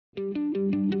Hello,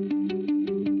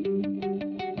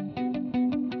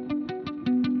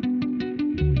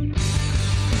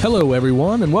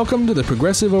 everyone, and welcome to the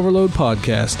Progressive Overload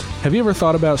Podcast. Have you ever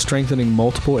thought about strengthening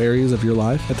multiple areas of your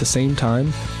life at the same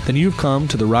time? Then you've come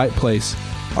to the right place.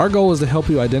 Our goal is to help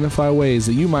you identify ways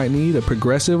that you might need a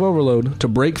progressive overload to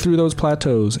break through those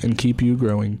plateaus and keep you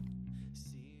growing.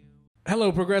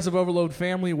 Hello, Progressive Overload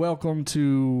family. Welcome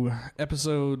to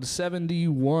episode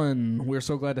 71. We're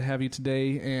so glad to have you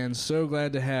today and so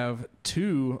glad to have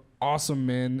two awesome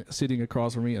men sitting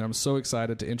across from me, and I'm so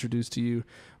excited to introduce to you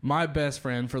my best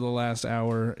friend for the last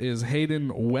hour is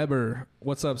Hayden Weber.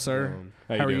 What's up, sir?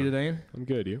 How are you today? I'm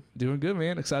good. You? Doing good,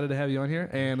 man. Excited to have you on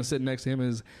here. And sitting next to him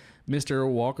is Mr.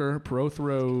 Walker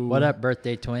Prothrow. What up,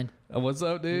 birthday twin? What's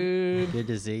up, dude? Good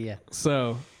to see you.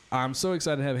 So I'm so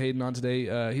excited to have Hayden on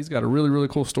today. He's got a really, really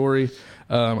cool story.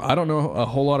 I don't know a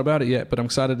whole lot about it yet, but I'm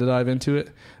excited to dive into it.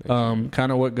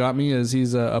 Kind of what got me is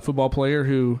he's a football player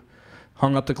who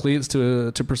hung up the cleats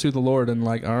to pursue the Lord, and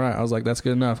like, all right, I was like, that's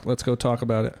good enough. Let's go talk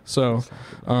about it. So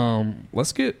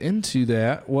let's get into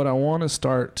that. What I want to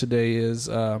start today is,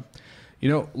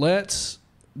 let's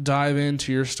dive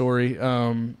into your story.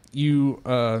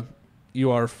 You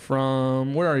are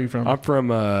from, where are you from?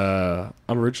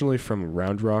 I'm originally from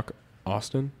Round Rock,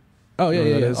 Austin. Oh,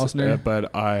 yeah. Austin.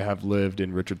 But I have lived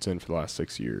in Richardson for the last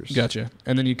 6 years. Gotcha.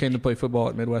 And then you came to play football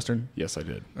at Midwestern? Yes, I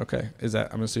did. Okay.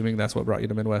 I'm assuming that's what brought you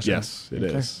to Midwestern? Yes, it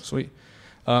is. Sweet.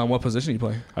 What position do you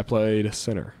play? I played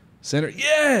center. Center?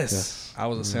 Yes! I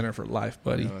was a center for life,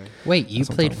 buddy. Really? Wait, you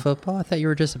played football? I thought you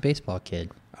were just a baseball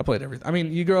kid. I played everything. I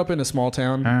mean, you grow up in a small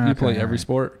town. You play every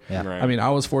sport. Yeah. Right. I mean, I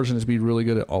was fortunate to be really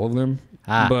good at all of them.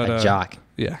 But, a jock.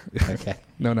 Yeah. Okay.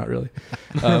 No, not really.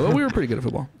 But we were pretty good at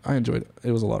football. I enjoyed it.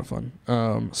 It was a lot of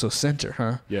fun. So center,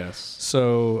 huh? Yes.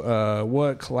 So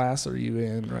what class are you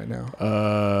in right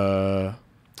now?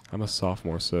 I'm a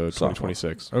sophomore, so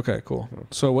 2026. Okay, cool.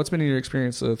 So what's been your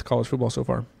experience with college football so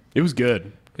far? It was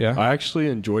good. Yeah? I actually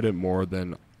enjoyed it more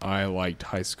than I liked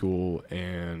high school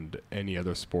and any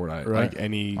other sport. Like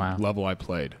any level I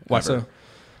played. Why ever.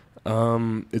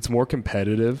 so? It's more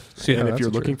competitive, Yeah, and if that's you're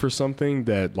true. looking for something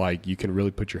that like you can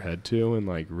really put your head to and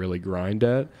like really grind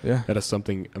at, that is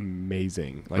something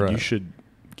amazing. Like you should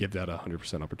give that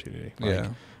 100% opportunity. Like, Yeah.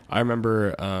 I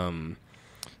remember,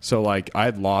 so like I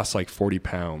had lost like 40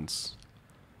 pounds.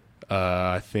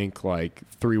 I think like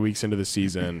 3 weeks into the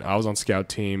season, I was on scout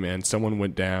team and someone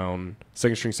went down,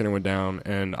 second string center went down,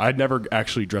 and I'd never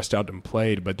actually dressed out and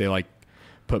played, but they like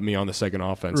put me on the second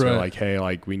offense. They're like, hey,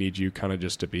 like we need you kind of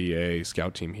just to be a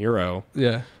scout team hero.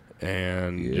 Yeah.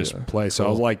 And just play. So I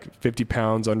was like 50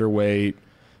 pounds underweight.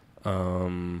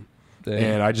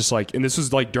 And I just like, and this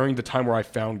was like during the time where I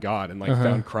found God and like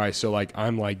found Christ. So like,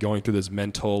 I'm like going through this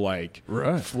mental like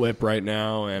flip right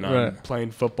now, and I'm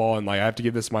playing football, and like I have to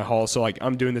give this my all. So like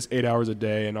I'm doing this 8 hours a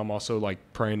day, and I'm also like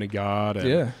praying to God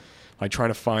and like trying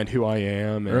to find who I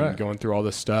am and going through all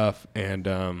this stuff.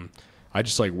 And, I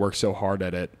just like worked so hard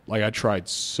at it. Like I tried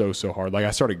so hard. Like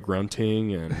I started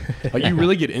grunting, and like you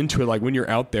really get into it. Like when you're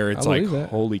out there, it's like,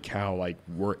 holy cow, like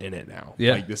we're in it now.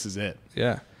 Yeah. Like this is it.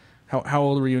 Yeah. How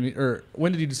old were you, or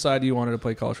when did you decide you wanted to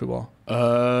play college football?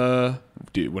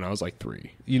 Dude, when I was like 3.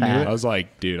 You knew it? I was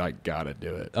like, dude, I gotta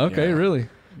do it. Okay, yeah. really?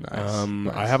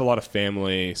 Nice. I have a lot of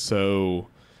family, so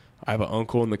I have an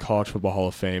uncle in the College Football Hall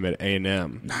of Fame at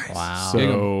A&M. Nice. Wow.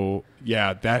 So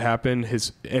yeah, that happened.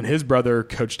 His brother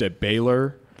coached at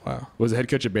Baylor. Wow. Was the head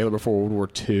coach at Baylor before World War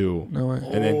II. No way.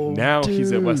 And then now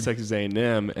he's at West Texas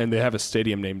A&M, and they have a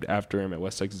stadium named after him at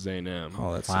West Texas A&M.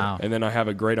 Oh, that's wow. sick. And then I have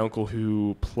a great uncle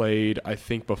who played, I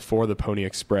think, before the Pony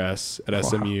Express at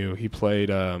SMU. He played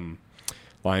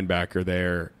linebacker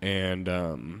there, and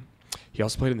he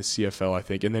also played in the CFL, I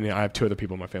think. And then I have 2 other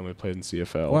people in my family who played in the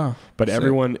CFL. Wow. But Sick.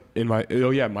 everyone in my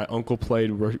my uncle played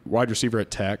wide receiver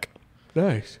at Tech.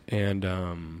 Nice. And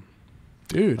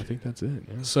dude, I think that's it.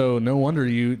 Yeah. So no wonder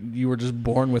you were just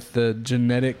born with the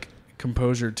genetic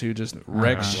composure to just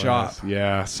wreck shop.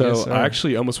 Yeah. So Yes, sir. I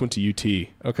actually almost went to UT.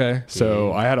 Okay.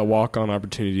 So I had a walk-on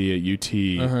opportunity at UT,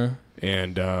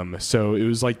 and so it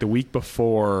was like the week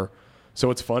before. So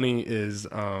what's funny is,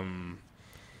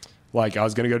 like I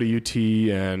was gonna go to UT,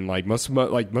 and like most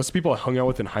people I hung out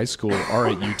with in high school are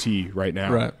at UT right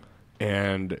now, Right.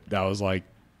 And that was like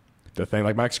the thing.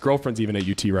 Like my ex-girlfriend's even at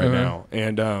UT right now,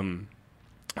 and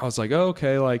I was like, oh,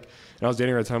 okay, like, and I was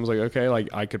dating her at the time. I was like, okay,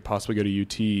 like I could possibly go to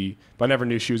UT, but I never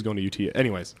knew she was going to UT.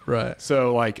 Anyways, Right.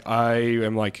 So like I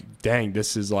am like, dang,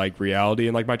 this is like reality,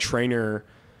 and like my trainer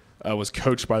was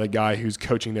coached by the guy who's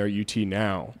coaching there at UT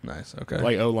now. Nice. Okay.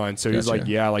 Like O-line. So he's like,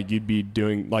 yeah, like you'd be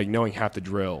doing, like knowing half the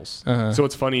drills. So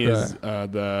what's funny is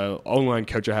the O-line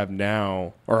coach I have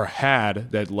now, or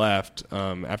had that left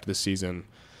after the season,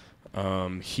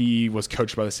 he was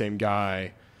coached by the same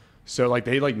guy. So like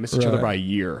they like missed each other by a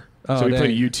year. So we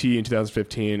played at UT in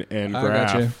 2015 and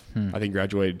Graf, I think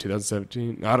graduated in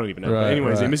 2017. I don't even know. But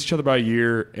anyways, they missed each other by a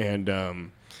year,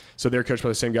 and so they're coached by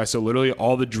the same guy. So literally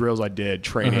all the drills I did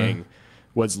training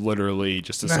was literally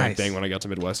just the same thing when I got to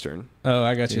Midwestern. Oh,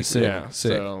 I got you. Sick. Yeah.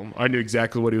 Sick. So I knew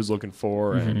exactly what he was looking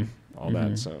for and all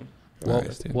that. So.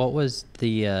 What was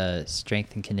the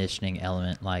strength and conditioning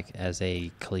element like as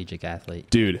a collegiate athlete,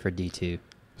 dude, for D2?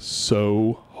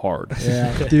 So hard.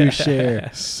 Yeah, do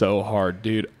share. So hard,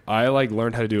 dude. I like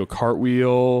learned how to do a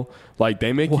cartwheel. Like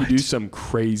they make you do some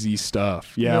crazy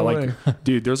stuff. Yeah, no like way.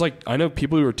 Dude, there's like I know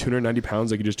people who are 290 pounds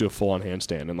that could just do a full on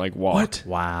handstand and like walk. What?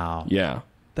 Wow. Yeah.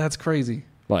 That's crazy.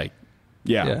 Like,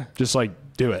 yeah. Just like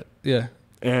do it. Yeah.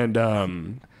 And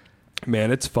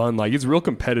man, it's fun. Like it's real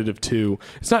competitive too.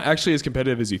 It's not actually as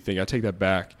competitive as you think. I take that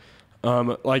back.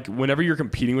 Like whenever you're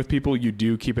competing with people, you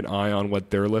do keep an eye on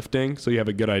what they're lifting, so you have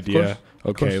a good idea.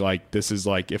 Okay, like this is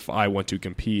like if I want to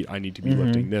compete, I need to be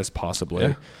lifting this possibly.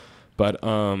 Yeah. But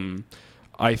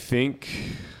I think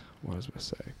what was I gonna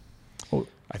say? Well,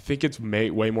 I think it's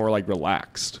way more like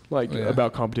relaxed, like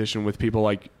about competition with people.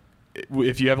 Like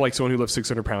if you have like someone who lifts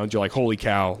 600 pounds, you're like, holy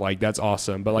cow, like that's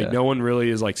awesome. But like no one really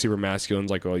is like super masculine.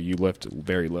 It's like, oh, you lift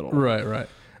very little. Right. Yeah.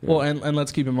 Well, and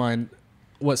let's keep in mind,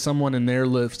 what someone in there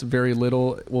lifts very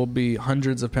little will be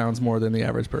hundreds of pounds more than the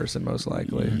average person, most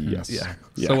likely. Yes. Yeah.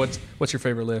 So what's your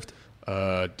favorite lift?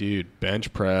 Dude,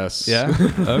 bench press. Yeah.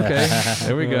 Okay.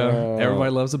 There we go.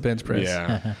 Everybody loves a bench press.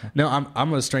 Yeah. No,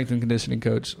 I'm a strength and conditioning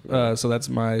coach. So that's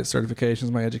my certifications,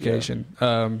 my education.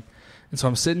 And so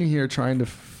I'm sitting here trying to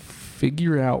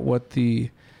figure out what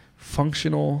the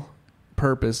functional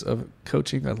purpose of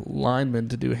coaching a lineman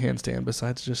to do a handstand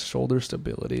besides just shoulder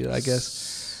stability. I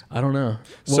guess. I don't know.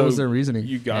 What was their reasoning?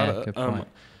 You gotta.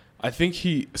 I think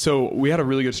so we had a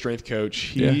really good strength coach.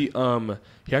 He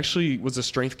actually was a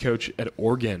strength coach at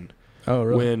Oregon. Oh,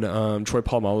 really? When Troy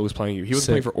Polamalu was playing. He was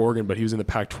playing for Oregon, but he was in the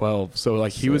Pac-12. So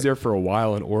like he was there for a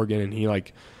while in Oregon, and he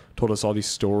like told us all these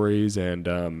stories,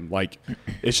 and like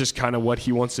it's just kind of what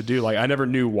he wants to do. Like I never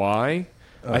knew why.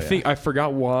 I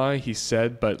forgot why he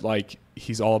said, but like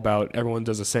he's all about everyone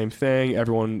does the same thing.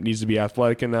 Everyone needs to be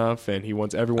athletic enough, and he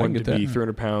wants everyone to be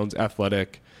 300 pounds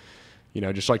athletic. You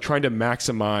know, just like trying to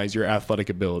maximize your athletic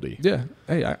ability. Yeah.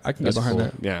 Hey, I can get behind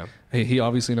that. Yeah. Hey, he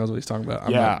obviously knows what he's talking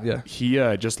about. He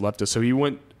just left us. So he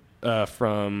went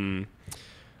from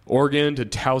Oregon to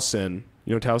Towson.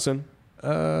 You know Towson?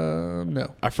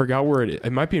 No. I forgot where it is.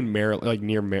 It might be in Maryland, like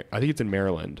near I think it's in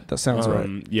Maryland. That sounds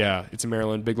right. Yeah, it's in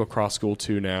Maryland. Big lacrosse school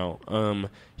too now.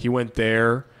 He went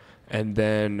there, and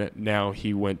then now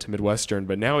he went to Midwestern,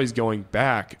 but now he's going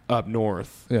back up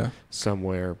north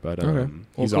somewhere. But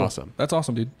he's awesome. That's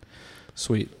awesome, dude.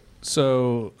 Sweet.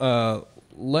 So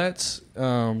let's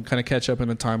kind of catch up in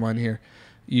the timeline here.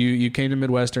 You came to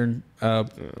Midwestern,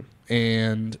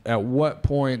 and at what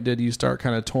point did you start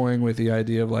kind of toying with the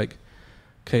idea of like,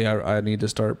 okay, I need to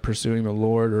start pursuing the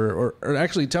Lord, or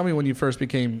actually tell me when you first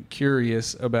became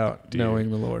curious about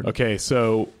knowing the Lord. Okay,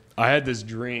 so I had this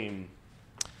dream.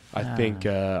 I think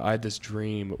I had this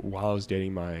dream while I was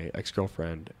dating my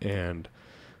ex-girlfriend, and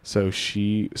so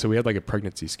we had like a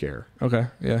pregnancy scare. Okay,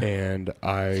 yeah. And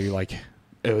I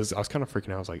was kind of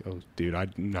freaking out. I was like, oh, dude,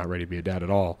 I'm not ready to be a dad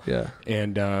at all. Yeah.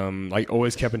 And like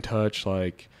always kept in touch.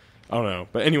 Like, I don't know.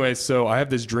 But anyway, so I have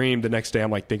this dream. The next day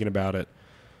I'm like thinking about it,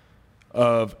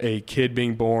 of a kid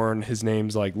being born. His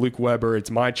name's like Luke Weber.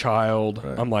 It's my child.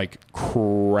 Right. I'm like,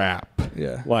 crap.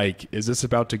 Yeah. Like, is this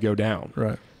about to go down?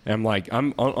 Right. And I'm like,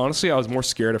 honestly, I was more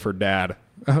scared of her dad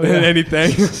than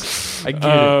anything. I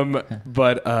get it.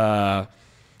 But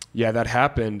yeah, that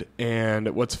happened.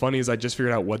 And what's funny is I just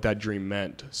figured out what that dream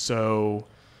meant. So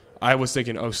I was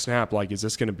thinking, oh snap, like, is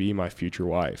this going to be my future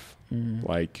wife? Mm-hmm.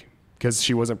 Like, because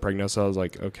she wasn't pregnant, so I was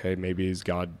like, okay, maybe is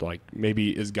God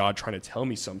trying to tell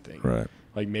me something? Right.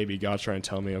 Like maybe God's trying to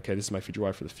tell me, okay, this is my future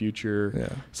wife for the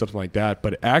future, something like that.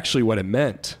 But actually what it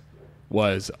meant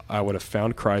was I would have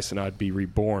found Christ and I'd be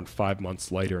reborn 5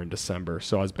 months later in December.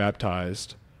 So I was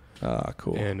baptized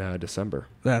cool. in December.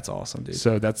 That's awesome, dude.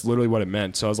 So that's literally what it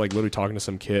meant. So I was like literally talking to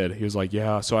some kid. He was like,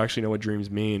 yeah, so I actually know what dreams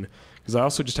mean. Because I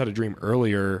also just had a dream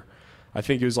earlier, I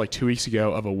think it was like 2 weeks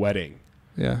ago, of a wedding.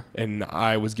 Yeah. And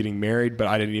I was getting married, but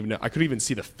I didn't even know. I couldn't even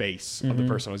see the face of the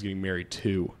person I was getting married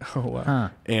to. Oh, wow. Huh.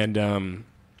 And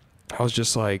I was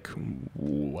just like,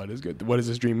 what is good? What does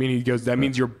this dream mean? He goes, that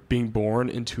means you're being born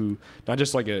into not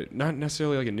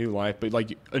necessarily like a new life, but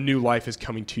like a new life is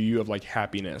coming to you of like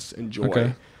happiness and joy.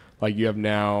 Okay. Like you have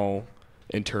now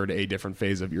entered a different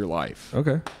phase of your life.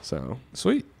 Okay. So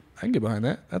sweet. I can get behind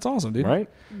that. That's awesome, dude. Right?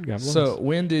 So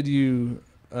when did you,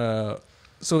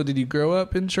 did you grow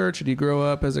up in church? Did you grow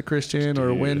up as a Christian,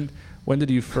 or when did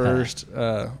you first,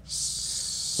 when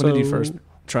did you first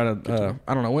try to,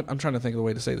 I don't know, I'm trying to think of the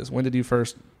way to say this. When did you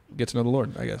first get to know the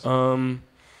Lord, I guess?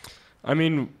 I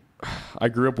mean, I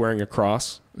grew up wearing a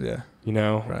cross. Yeah. You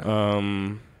know?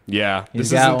 Right. Yeah.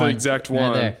 This isn't the exact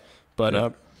one. Right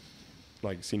but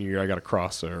like senior year, I got a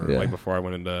cross, or like before I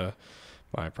went into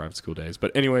my private school days.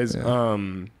 But anyways,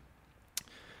 my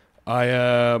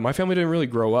family didn't really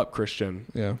grow up Christian.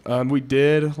 Yeah. We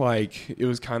did, like, it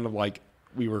was kind of like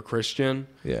we were Christian.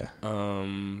 Yeah.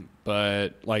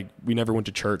 But like we never went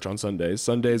to church on Sundays.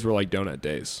 Sundays were like donut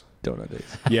days. Donut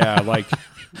days. Yeah,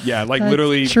 like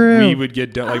literally true. We would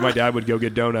get like my dad would go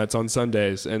get donuts on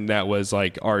Sundays, and that was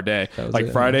like our day.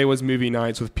 Like Friday was movie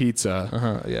nights with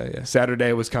pizza. Yeah.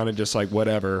 Saturday was kind of just like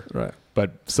whatever. Right.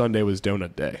 But Sunday was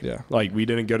donut day. Yeah. Like we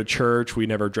didn't go to church. We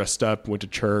never dressed up, went to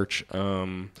church.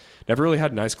 Never really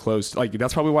had nice clothes. Like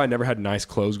that's probably why I never had nice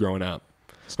clothes growing up.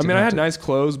 I mean, I had nice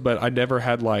clothes, but I never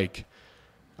had like,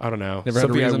 I don't know. Never had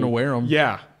a reason to wear them.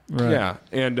 Yeah. Right. Yeah.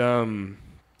 And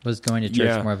was going to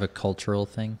church more of a cultural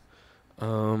thing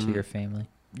to your family?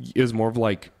 It was more of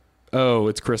like, oh,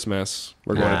 it's Christmas,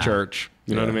 we're going to church.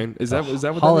 You know what I mean? Is that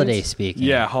what holiday that means? speaking?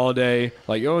 Yeah, holiday.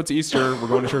 Like, oh, it's Easter, we're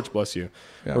going to church. Bless you.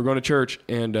 Yeah. We're going to church,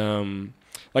 and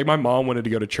like my mom wanted to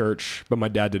go to church, but my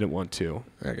dad didn't want to.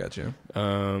 I got you.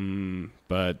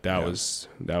 But that was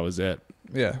it.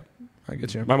 Yeah, I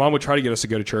get you. My mom would try to get us to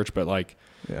go to church, but like,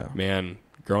 yeah, man,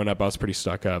 growing up, I was pretty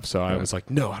stuck up. So I was like,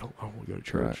 no, I don't want to go to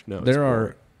church. Right. No, there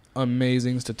are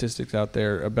amazing statistics out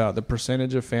there about the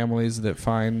percentage of families that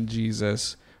find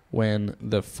Jesus when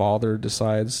the father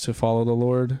decides to follow the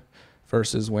Lord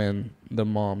versus when the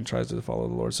mom tries to follow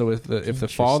the Lord. So if the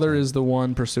father is the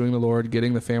one pursuing the Lord,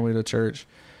 getting the family to church,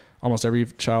 almost every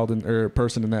child or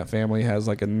person in that family has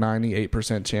like a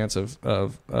 98% chance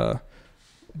of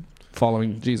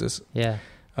following Jesus. Yeah.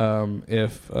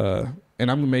 And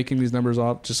I'm making these numbers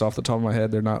off the top of my head.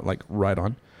 They're not like right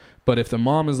on. But if the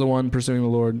mom is the one pursuing the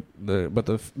Lord, but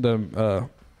the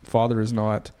father is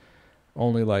not,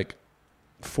 only like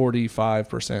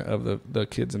 45% of the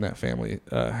kids in that family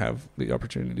have the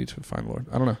opportunity to find the Lord.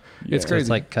 I don't know. Yeah. It's crazy.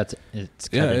 So it's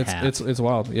cut in half. It's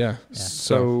wild. Yeah.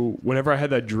 So whenever I had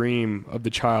that dream of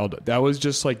the child, that was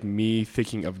just like me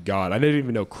thinking of God. I didn't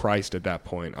even know Christ at that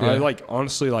point. Yeah. I like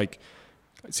honestly like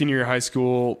senior year of high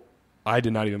school, I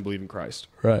did not even believe in Christ.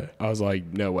 Right. I was like,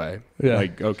 no way. Yeah.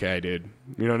 Like, okay, dude.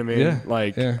 You know what I mean? Yeah.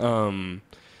 Like,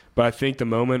 but I think the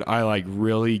moment I like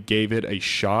really gave it a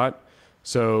shot.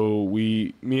 So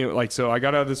I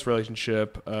got out of this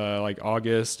relationship, like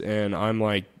August, and I'm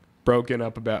like broken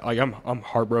up about, like, I'm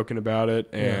heartbroken about it,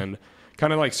 and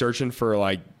kind of like searching for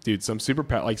like, dude, some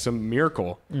like some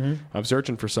miracle. Mm-hmm. I'm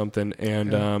searching for something.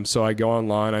 And, so I go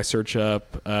online, I search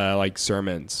up, like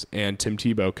sermons, and Tim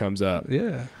Tebow comes up.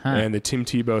 Yeah. And the Tim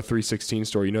Tebow 3:16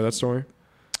 story. You know that story?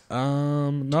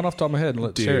 Not off the top of my head.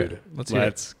 Let's hear it.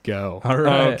 Let's go. All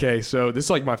right. Okay. So this is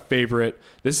like my favorite.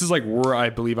 This is like where I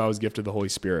believe I was gifted the Holy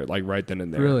Spirit, like right then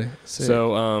and there. Really? Sick.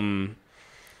 So,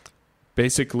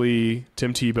 basically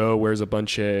Tim Tebow wears a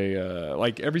bunch of,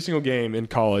 like every single game in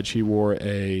college, he wore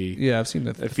I've seen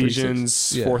that.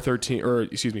 Ephesians 4:13, or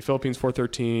excuse me, Philippines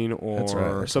 4:13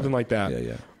 or something like that.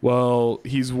 Yeah. Well,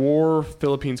 he's wore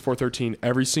Philippines 4:13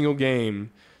 every single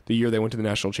game the year they went to the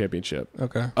national championship.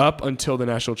 Okay. Up until the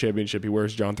national championship, he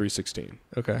wears John 3:16.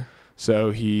 Okay. So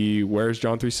he wears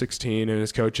John 3:16, and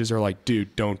his coaches are like,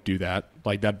 dude, don't do that.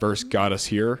 Like, that verse got us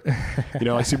here. You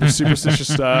know, like super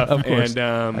superstitious stuff. Of course.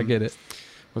 And I get it.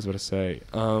 What was I going to say?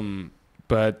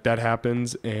 But that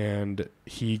happens, and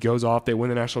he goes off. They win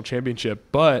the national championship.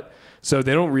 But so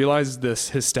they don't realize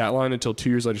his stat line until 2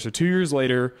 years later. So 2 years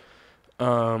later,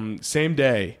 same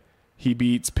day, he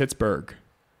beats Pittsburgh.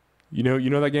 You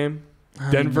know that game?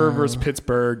 Denver versus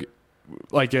Pittsburgh.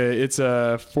 Like it's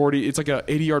a 40. It's like a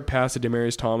 80-yard pass to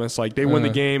Demaryius Thomas. Like they win the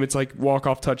game. It's like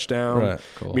walk-off touchdown, right.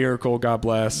 Cool. Miracle. God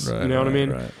bless. Right, you know what I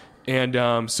mean? Right.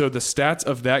 And so the stats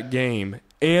of that game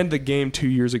and the game 2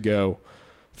 years ago: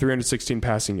 316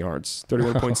 passing yards,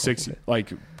 31.6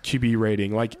 like QB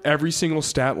rating. Like every single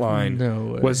stat line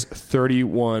was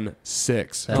 31.6.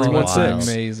 31.6.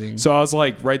 Amazing. So I was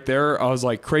like, right there. I was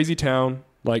like, crazy town.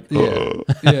 Like, you know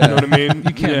what I mean?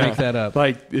 You can't make that up.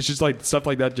 Like, it's just like stuff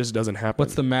like that just doesn't happen.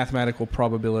 What's the mathematical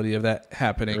probability of that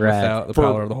happening without the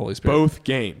power of the Holy Spirit? Both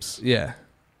games. Yeah.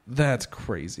 That's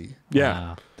crazy. Yeah.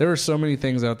 Wow. There are so many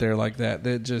things out there like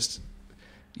that just,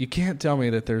 you can't tell me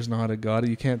that there's not a God.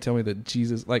 You can't tell me that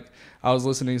Jesus, like, I was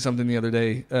listening to something the other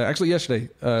day, actually yesterday,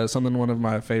 something one of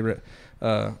my favorite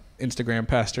Instagram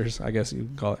pastors, I guess you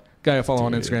can call it, guy I follow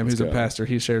on Instagram who's a pastor,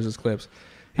 he shares his clips.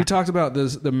 He talks about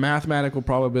the mathematical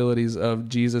probabilities of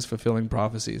Jesus fulfilling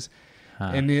prophecies.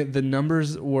 And the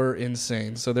numbers were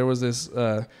insane. So there was this,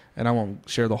 and I won't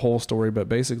share the whole story, but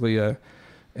basically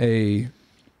a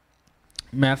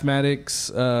mathematics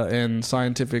and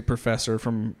scientific professor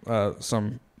from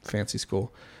some fancy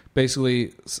school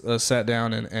basically sat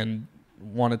down and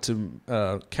wanted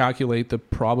to calculate the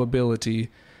probability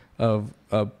of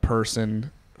a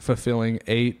person fulfilling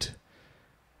 8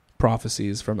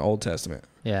 prophecies from the Old Testament.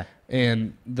 Yeah.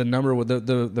 And the number with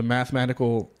the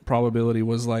mathematical probability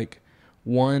was like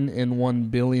 1 in 1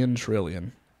 billion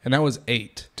trillion. And that was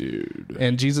 8. Dude.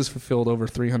 And Jesus fulfilled over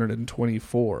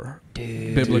 324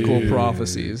 biblical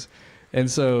prophecies.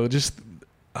 And so just,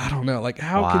 I don't know, like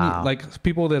how can you, like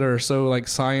people that are so like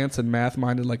science and math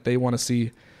minded, like they want to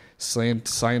see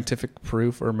scientific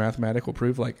proof or mathematical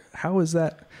proof. Like how is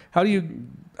that? How do you,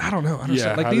 I don't know.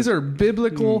 Understand. Like these are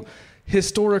biblical,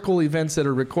 historical events that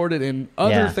are recorded in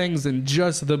other things than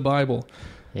just the Bible.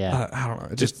 Yeah. I don't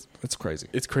know. It's crazy.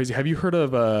 It's crazy. Have you heard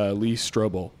of Lee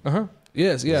Strobel? Uh-huh.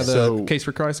 Yes, yeah, the Case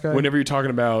for Christ guy. Whenever you're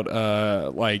talking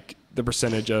about like the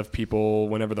percentage of people,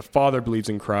 whenever the Father believes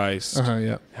in Christ,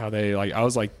 how they like, I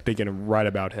was like thinking right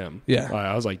about him. Yeah,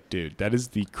 I was like, dude, that is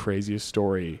the craziest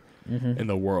story in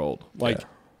the world. Like,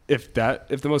 if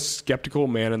the most skeptical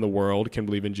man in the world can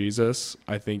believe in Jesus,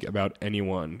 I think about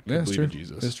anyone can believe in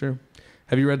Jesus. It's true.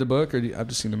 Have you read the book, or I've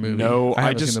just seen the movie? No,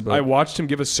 I watched him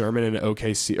give a sermon in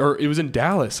OKC, or it was in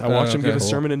Dallas. I watched him give a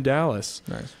sermon in Dallas.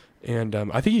 Nice. And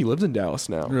I think he lives in Dallas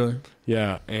now. Really?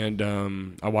 Yeah. And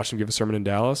I watched him give a sermon in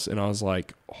Dallas, and I was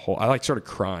like, I like started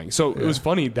crying. So it was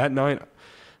funny that night.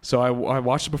 So I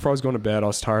watched it before I was going to bed. I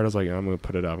was tired. I was like, I'm going to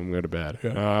put it up. I'm going to go to bed.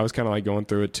 Yeah. I was kind of like going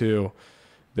through it too.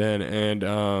 Then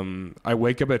I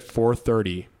wake up at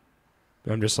 4:30.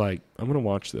 I'm just like, I'm going to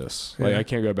watch this. Like I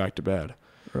can't go back to bed.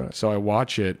 Right. So I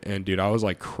watch it, and dude, I was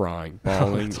like crying,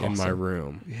 bawling in my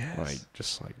room. Yes. Like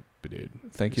just like. But dude,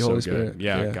 thank you, Holy Spirit.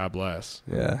 Yeah, God bless.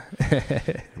 Yeah.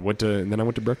 And then I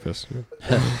went to breakfast.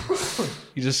 Yeah.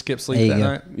 You just skipped sleep that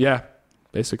night? Yeah,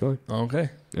 basically.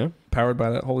 Okay. Yeah. Powered by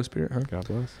that Holy Spirit, huh? God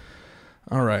bless.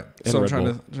 All right. And so I'm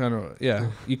Red trying to, yeah.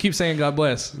 You keep saying God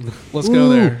bless. Let's go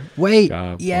there. Wait.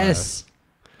 God yes. Bless.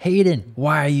 Hayden,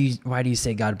 why do you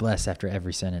say God bless after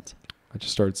every sentence? I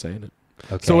just started saying it.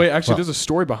 Okay. So wait, actually, there's a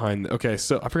story behind. Okay,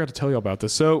 so I forgot to tell you about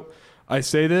this. So I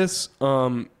say this.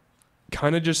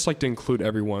 Kind of just like to include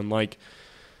everyone. Like,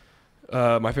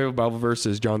 my favorite Bible verse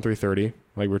is John 3:30. Like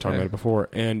we were talking about it before.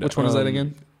 And which one is that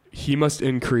again? He must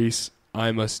increase,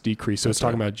 I must decrease. So it's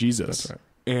talking about Jesus. That's right.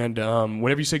 And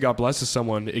whenever you say God blesses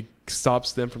someone, it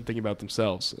stops them from thinking about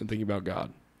themselves and thinking about God.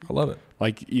 I love it.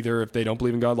 Like either if they don't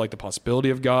believe in God, like the possibility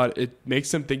of God, it makes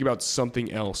them think about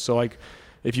something else. So like,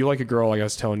 if you like a girl, like I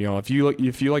was telling y'all, if you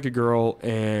like a girl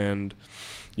and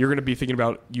you're going to be thinking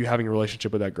about you having a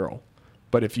relationship with that girl.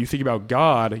 But if you think about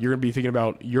God, you're going to be thinking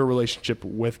about your relationship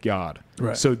with God.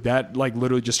 Right. So that like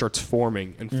literally just starts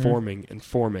forming and forming and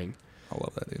forming. I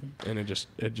love that, dude. And it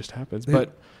just happens.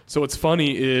 But so what's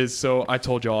funny is, so I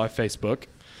told y'all I have Facebook.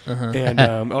 And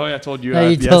I told you.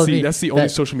 That's the only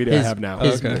social media I have now.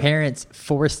 His parents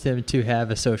forced him to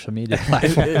have a social media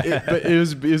platform. But it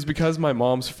was because my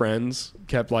mom's friends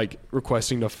kept like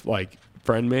requesting to like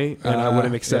friend me, and I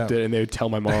wouldn't accept it, and they would tell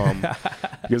my mom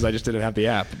because I just didn't have the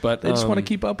app. But they just want to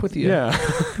keep up with you. Yeah.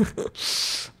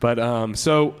 But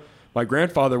so my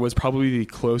grandfather was probably the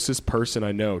closest person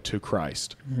I know to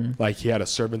Christ. Like he had a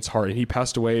servant's heart, and he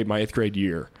passed away my 8th grade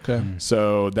year. Okay.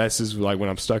 So this is like when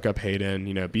I'm stuck up Hayden,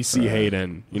 BC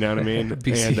Hayden, you know what I mean?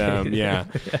 BC and yeah.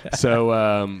 So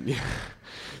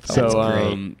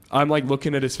I'm like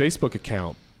looking at his Facebook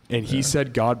account. And he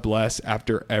said God bless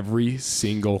after every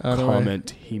single comment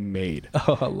he made.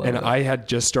 Oh, I love it. I had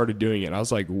just started doing it. I was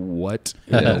like, what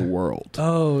in the world?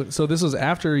 Oh, so this was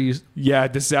after you... Yeah,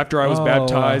 this is after I was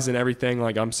baptized and everything.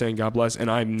 Like, I'm saying God bless.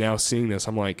 And I'm now seeing this.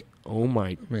 I'm like, oh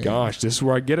my gosh, this is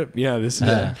where I get it. Yeah, this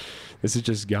is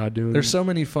just God doing it. There's so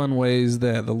many fun ways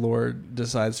that the Lord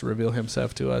decides to reveal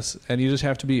himself to us. And you just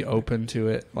have to be open to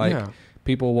it. Like,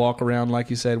 people walk around, like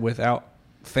you said, without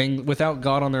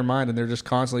God on their mind, and they're just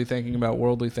constantly thinking about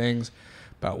worldly things,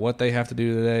 about what they have to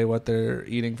do today, what they're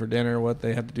eating for dinner, what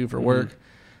they have to do for work.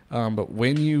 But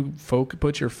when you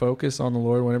put your focus on the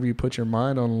Lord, whenever you put your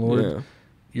mind on the Lord,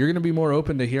 you're going to be more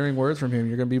open to hearing words from him.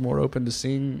 You're going to be more open to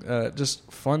seeing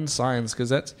just fun signs, because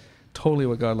that's totally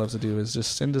what God loves to do, is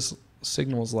just send us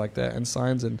signals like that and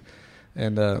signs and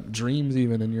dreams,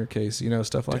 even in your case,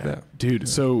 stuff like that. Dude,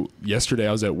 so yesterday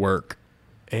I was at work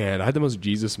and I had the most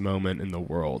Jesus moment in the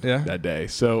world that day.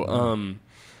 So,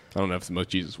 I don't know if it's the most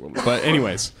Jesus moment, but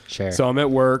anyways, sure. So I'm at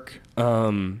work,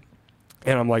 and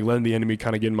I'm like letting the enemy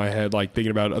kind of get in my head, like thinking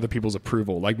about other people's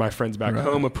approval, like my friends back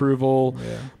home approval,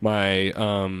 my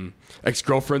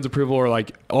ex-girlfriend's approval, or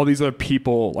like all these other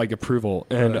people like approval.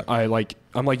 And I'm like,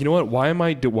 you know what?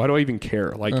 Why do I even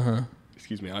care? Like,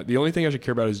 excuse me. The only thing I should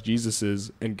care about is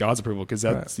Jesus's and God's approval, because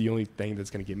that's the only thing that's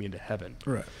going to get me into heaven.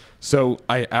 Right. So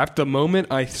at the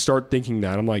moment I start thinking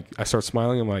that, I'm like, I start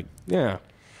smiling. I'm like, yeah,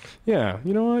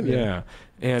 you know what? Yeah.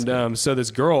 And so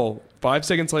this girl 5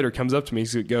 seconds later comes up to me.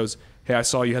 She goes, "Hey, I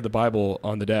saw you had the Bible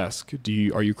on the desk.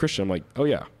 Are you Christian?" I'm like, "Oh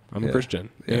yeah, I'm a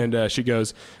Christian." Yeah. And she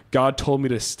goes, "God told me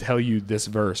to tell you this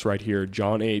verse right here,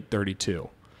 John 8:32.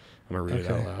 I'm gonna read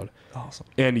it out loud. Awesome.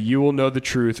 "And you will know the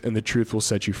truth, and the truth will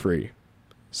set you free."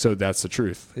 So that's the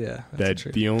truth. Yeah. That's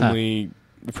the only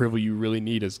approval you really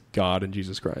need is God and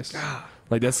Jesus Christ.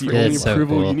 Like that's the only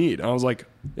approval you need. I was like,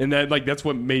 and that that's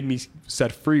what made me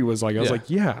set free, was like, I was like,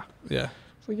 yeah.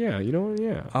 It's like, yeah, you know what?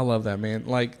 Yeah. I love that, man.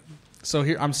 Like, so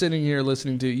here I'm sitting here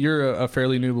listening to you're a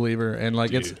fairly new believer, and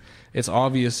like it's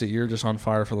obvious that you're just on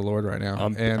fire for the Lord right now.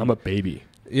 I'm a baby.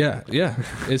 Yeah,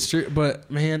 it's true.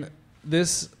 But man,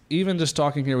 this, even just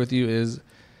talking here with you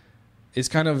is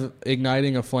kind of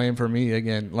igniting a flame for me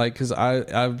again. Like, because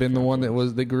I've been the one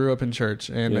that grew up in church,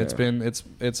 and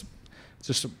it's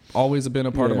just always been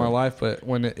a part of my life. But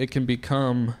when it can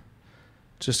become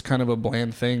just kind of a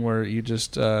bland thing where you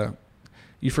just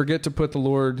you forget to put the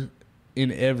Lord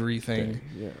in everything,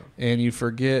 and you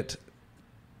forget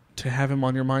to have Him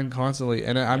on your mind constantly.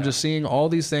 And I'm just seeing all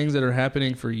these things that are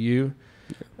happening for you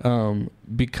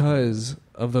because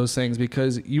of those things,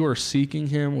 because you are seeking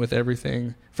Him with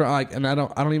everything. And I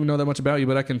don't even know that much about you,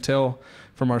 but I can tell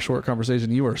from our short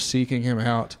conversation you are seeking Him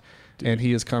out, and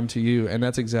He has come to you, and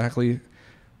that's exactly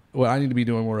what I need to be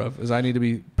doing more of. Is I need to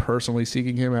be personally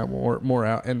seeking Him out more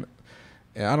out. And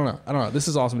I don't know. This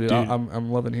is awesome, dude.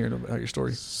 I'm loving hearing about your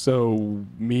story. So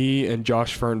me and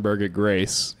Josh Fernberg at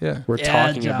Grace, we're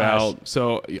talking about.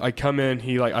 So I come in.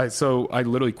 I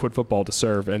literally quit football to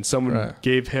serve, and someone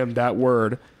gave him that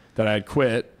word that I had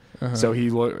quit. So he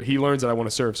learns that I want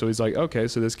to serve. So he's like, okay,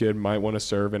 so this kid might want to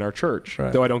serve in our church.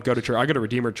 Though I don't go to church. I go to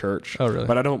Redeemer Church. Oh, really?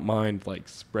 But I don't mind like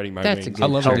spreading my wings and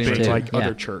helping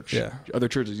other churches.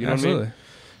 You know what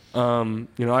I mean?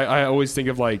 I always think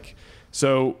of like,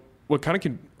 so what kind of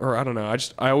I don't know.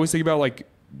 I always think about like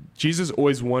Jesus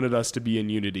always wanted us to be in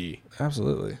unity.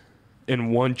 Absolutely.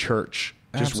 In one church.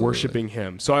 Just worshiping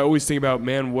Him. So I always think about,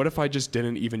 man, what if I just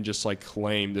didn't even just like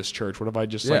claim this church? What if I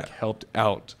just like helped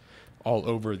out all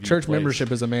over the church place?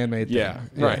 Membership is a man-made thing. Yeah,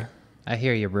 right. I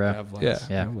hear you, bro.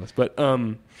 Yeah. But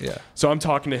so I'm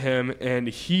talking to him, and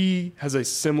he has a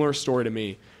similar story to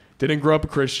me. Didn't grow up a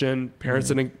Christian. Parents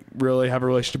didn't really have a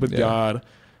relationship with God.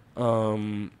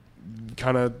 Kind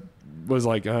of was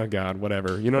like, oh God,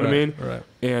 whatever. You know what I mean? Right.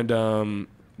 And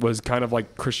was kind of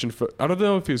like Christian. I don't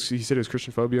know if he said it was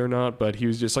Christian phobia or not, but he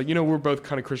was just like, we're both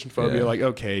kind of Christian phobia. Like,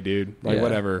 okay, dude, like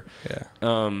whatever. Yeah.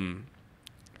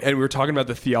 And we were talking about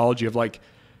the theology of like,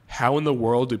 how in the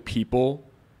world do people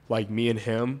like me and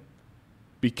him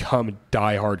become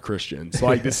diehard Christians?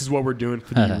 Like, this is what we're doing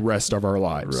for the rest of our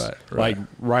lives. Right. Like,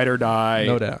 ride or die.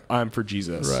 No doubt. I'm for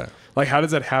Jesus. Right. Like, how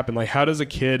does that happen? Like, how does a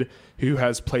kid who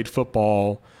has played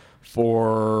football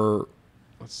for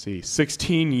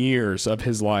 16 years of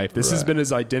his life, this has been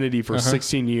his identity for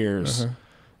 16 years,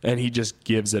 and he just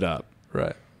gives it up.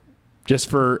 Right. Just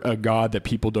for a God that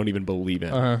people don't even believe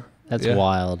in. That's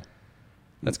wild.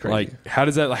 That's crazy. Like, how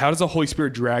does the Holy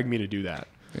Spirit drag me to do that?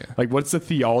 Yeah. Like, what's the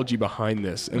theology behind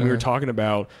this? And we were talking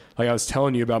about, like, I was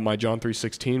telling you about my John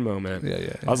 3:16 moment.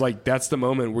 Yeah. I was like, that's the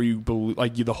moment where you believe,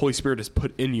 like, the Holy Spirit is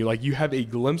put in you. Like, you have a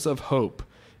glimpse of hope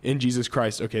in Jesus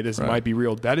Christ. Okay, this might be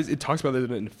real. That is, it talks about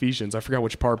that in Ephesians. I forgot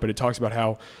which part, but it talks about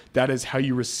how that is how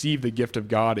you receive the gift of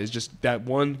God, is just that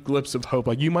one glimpse of hope.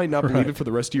 Like, you might not believe it for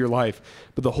the rest of your life,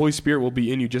 but the Holy Spirit will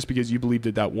be in you just because you believed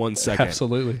it that 1 second.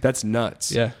 Absolutely. That's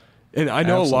nuts. Yeah. And I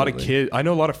know a lot of kids, I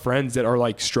know a lot of friends that are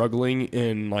like struggling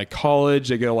in like college.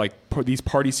 They go like these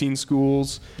party scene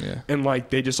schools, and like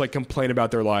they just like complain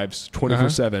about their lives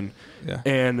 24/7. Yeah.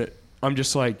 And I'm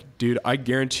just like, dude, I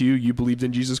guarantee you believed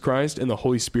in Jesus Christ, and the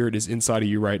Holy Spirit is inside of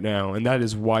you right now, and that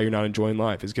is why you're not enjoying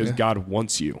life, is because God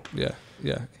wants you.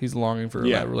 Yeah. He's longing for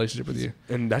that relationship with you,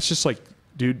 and that's just like,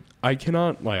 dude, I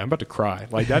cannot, like, I'm about to cry.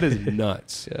 Like, that is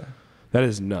nuts. That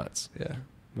is nuts. Yeah,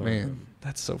 man,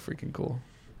 that's so freaking cool.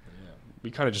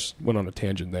 we kind of just went on a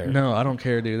tangent there. No, I don't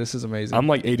care, dude. This is amazing. I'm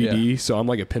like ADD, so I'm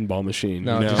like a pinball machine.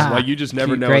 No, like you just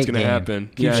never know what's going to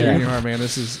happen. Keep sharing your heart, man.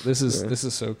 This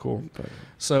is so cool.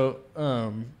 So,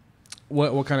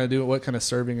 what kind of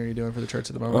serving are you doing for the church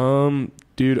at the moment?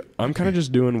 Dude, I'm kind of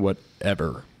just doing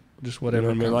whatever. Just whatever.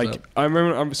 You know what I mean? Like, I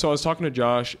remember. So I was talking to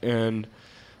Josh, and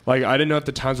like I didn't know if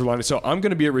the times were lining. So I'm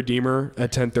going to be at Redeemer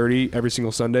at 10:30 every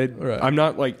single Sunday. Right. I'm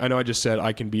not like, I know I just said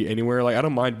I can be anywhere. Like I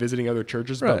don't mind visiting other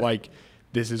churches, but like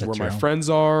this is where my friends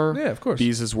are. Yeah, of course.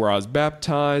 This is where I was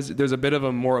baptized. There's a bit of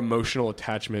a more emotional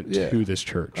attachment to this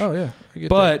church. Oh yeah,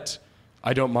 but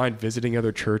I don't mind visiting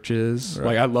other churches. Right.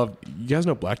 Like I love. You guys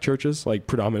know black churches, like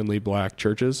predominantly black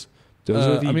churches.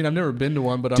 I mean, I've never been to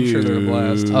one, but I'm sure they're a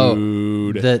blast.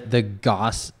 Oh, the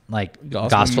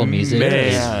gospel music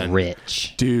is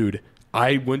rich, dude.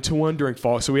 I went to one during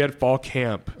fall, so we had fall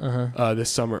camp this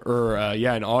summer,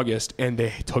 in August, and they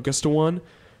took us to one.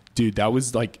 Dude, that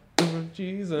was like,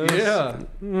 Jesus, yeah,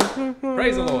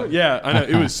 praise the Lord. Yeah, I know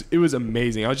it was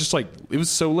amazing. I was just like, it was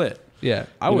so lit. Yeah,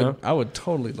 I would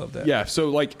totally love that. Yeah, so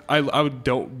like I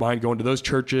don't mind going to those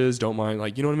churches. Don't mind,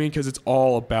 like, you know what I mean, because it's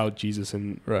all about Jesus,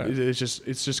 and it's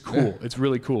just cool. Yeah. It's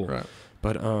really cool. Right.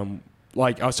 But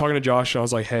like I was talking to Josh, and I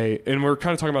was like, hey, and we're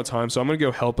kind of talking about time, so I'm gonna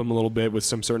go help him a little bit with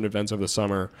some certain events over the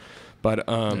summer. But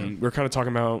we're kind of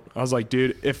talking about. I was like,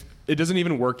 dude, if it doesn't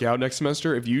even work out next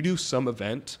semester, if you do some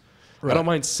event. Right. I don't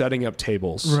mind setting up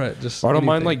tables. Right. Or I don't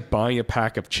mind like buying a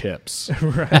pack of chips.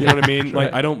 Right. You know what I mean?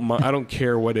 Like I don't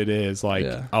care what it is. Like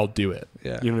I'll do it.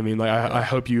 Yeah. You know what I mean? Like I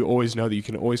hope you always know that you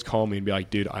can always call me and be like,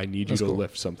 dude, I need you to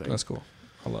lift something. That's cool.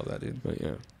 I love that, dude. But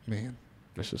yeah, man,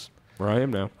 that's just where I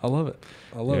am now. I love it.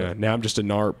 Yeah. Now I'm just a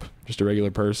NARP, just a regular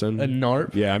person. A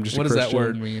NARP? Yeah. I'm just. What does that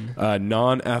word mean?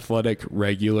 Non-athletic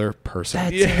regular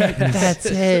person. That's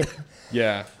it.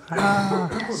 Yeah.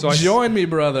 So join me,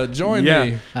 brother. Join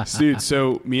me. Dude,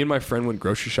 so me and my friend went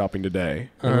grocery shopping today.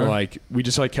 And we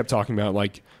just kept talking about man,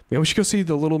 we should go see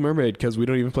The Little Mermaid because we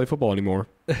don't even play football anymore.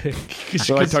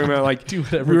 So talking about do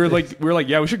whatever. We were like,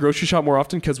 yeah, we should grocery shop more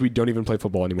often because we don't even play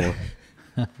football anymore.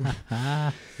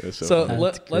 So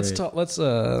let's talk.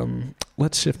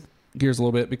 Let's shift gears a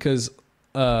little bit because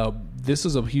this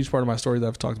is a huge part of my story that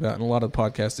I've talked about in a lot of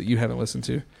podcasts that you haven't listened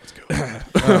to. Let's go.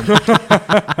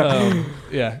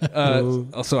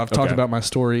 So I've talked about my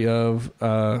story of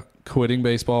quitting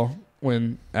baseball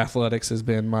when athletics has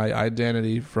been my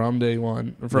identity from day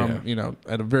one,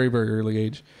 at a very, very early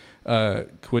age.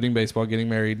 Quitting baseball, getting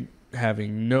married,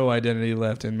 having no identity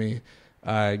left in me.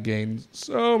 I gained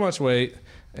so much weight.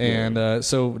 And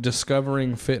so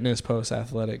discovering fitness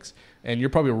post-athletics. And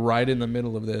you're probably right in the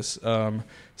middle of this. I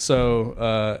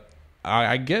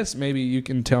guess maybe you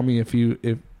can tell me if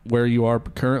where you are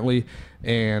currently,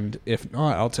 and if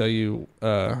not, I'll tell you.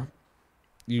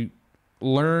 You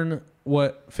learn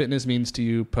what fitness means to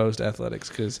you post athletics,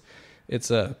 because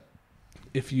it's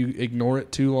if you ignore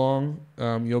it too long,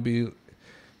 you'll be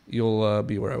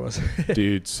where I was.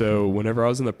 Dude, so whenever I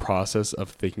was in the process of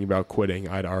thinking about quitting,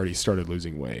 I'd already started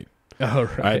losing weight. Oh,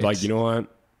 right. I'd like, you know what?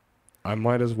 I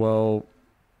might as well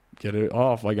get it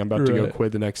off. Like I'm about to go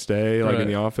quit the next day, in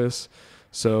the office.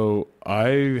 So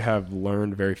I have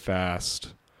learned very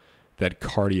fast that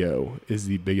cardio is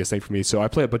the biggest thing for me. So I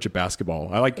play a bunch of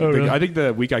basketball. I think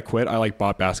the week I quit, I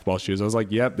bought basketball shoes. I was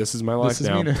like, yep, this is my life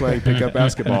now. Playing pickup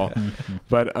basketball.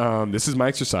 But this is my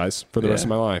exercise for the rest of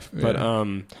my life. But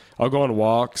I'll go on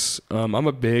walks. I'm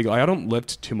a big, I don't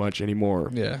lift too much anymore.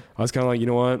 Yeah. I was kind of like, you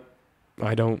know what?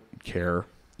 I don't care.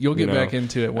 You'll get back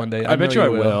into it one day. I bet you I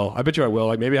will. I bet you I will.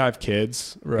 Like maybe I have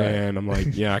kids, and I'm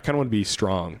like, yeah, I kind of want to be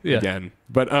strong again.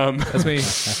 But that's me.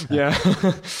 Yeah.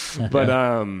 But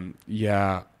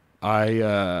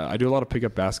I do a lot of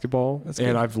pickup basketball,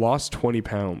 and I've lost 20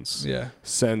 pounds.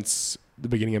 Since the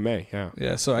beginning of May.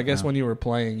 Yeah. So I guess when you were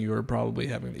playing, you were probably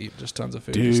having to eat just tons of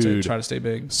food just to try to stay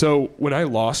big. So when I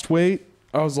lost weight,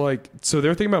 I was like, so they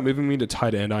were thinking about moving me to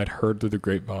tight end. I'd heard through the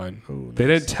grapevine. Ooh, nice. They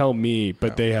didn't tell me,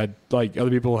 but they had, other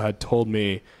people had told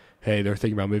me, hey, they're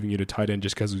thinking about moving you to tight end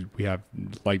just because we have,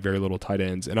 very little tight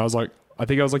ends. And I was like, I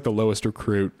think I was, the lowest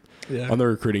recruit on the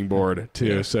recruiting board, too.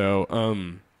 Yeah. So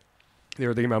they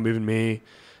were thinking about moving me.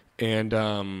 And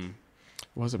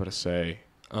what was I about to say?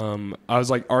 I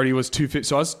was already was 250,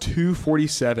 so I was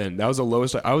 247. That was the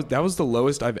lowest. That was the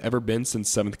lowest I've ever been since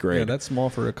 7th grade. Yeah, that's small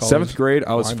for a college. 7th grade,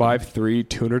 I was 5'3",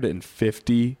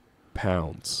 250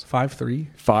 pounds. 5'3"?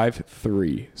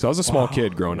 5'3". So I was a small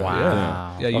kid growing up.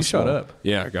 Wow. Yeah, you shot up.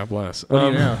 Yeah, God bless. What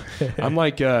are you now? I'm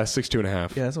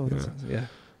 6'2.5". Yeah, that's what it is. Yeah.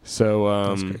 So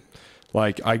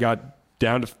I got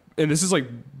down to, and this is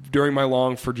during my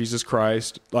long for Jesus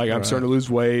Christ, like I'm starting to lose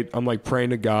weight. I'm like praying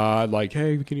to God, like,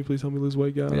 hey, can you please help me lose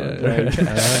weight, God? I've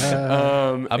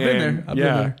been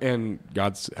there. And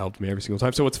God's helped me every single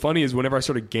time. So what's funny is whenever I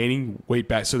started gaining weight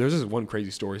back, so there's this one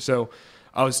crazy story. So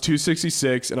I was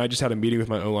 266 and I just had a meeting with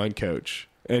my O-line coach.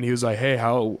 And he was like, hey,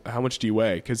 how much do you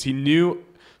weigh? Because he knew,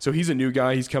 so he's a new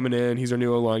guy. He's coming in. He's our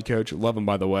new O-line coach. Love him,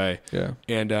 by the way. Yeah.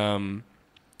 And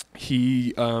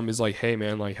he is like, hey,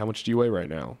 man, like, how much do you weigh right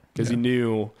now? Because he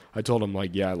knew, I told him,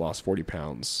 like, I lost 40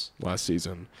 pounds last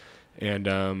season. And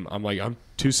I'm like, I'm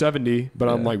 270, but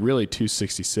I'm like really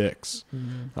 266.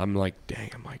 Mm-hmm. I'm like,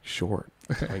 dang, I'm like short.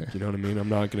 Like, you know what I mean? I'm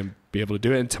not going to be able to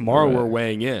do it. And tomorrow we're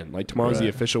weighing in. Like, tomorrow's the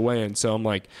official weigh-in. So I'm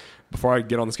like, before I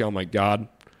get on the scale, I'm like, God,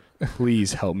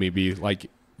 please help me reach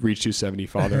 270,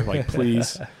 Father. Like,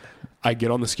 please. I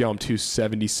get on the scale, I'm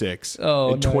 276.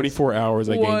 In 24 hours,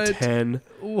 I gained 10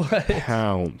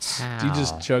 pounds. How? Do you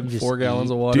just chug 4 gallons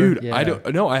of water? Dude, I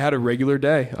don't know. I had a regular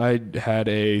day. I had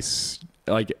a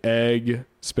egg,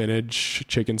 spinach,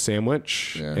 chicken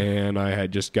sandwich, and I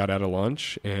had just got out of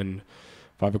lunch, and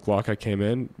 5 o'clock I came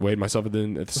in, weighed myself at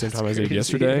the same time I did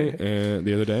yesterday and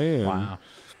the other day. And wow.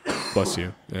 Bless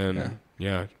you. And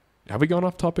have we gone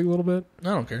off topic a little bit? I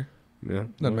don't care. Yeah.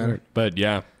 Doesn't matter. But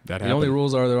yeah, that happened. The only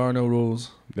rules are there are no rules.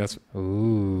 That's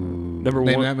number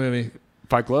Name one. that movie.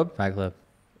 Fight Club? Fight Club.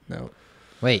 No.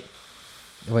 Wait.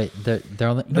 They're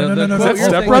only... No. Is that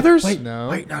Step Brothers?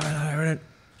 No.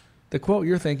 The quote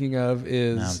you're thinking of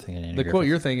is... No, I'm thinking the quote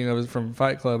you're thinking of is from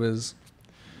Fight Club is...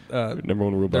 number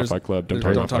one rule about Fight Club. Don't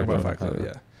talk about Fight Club.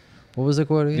 Yeah. What was the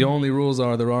quote again? The only rules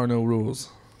are there are no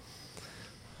rules.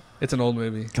 It's an old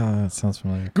movie. God, that sounds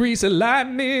familiar. Grease and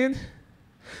lightning.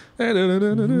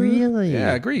 Really?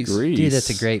 Yeah, Grease. Dude, that's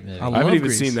a great movie. I haven't even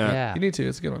Grease. seen that. Yeah. You need to.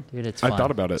 It's a good one. Dude, it's fun. I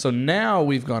thought about it. So now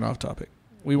we've gone off topic.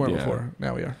 We weren't before.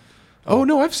 Now we are. Oh,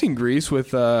 no, I've seen Grease with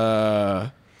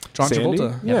John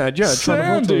Travolta. Yeah, John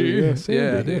Travolta.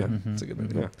 Yeah, dude. Yeah. Mm-hmm. It's a good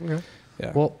movie. Yeah. Okay.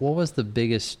 Yeah. What was the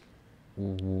biggest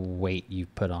weight you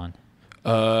put on?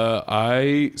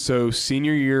 So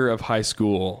senior year of high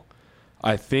school,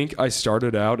 I think I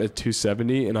started out at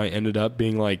 270 and I ended up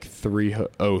being like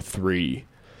 303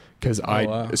 because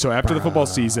so after the football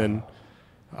season,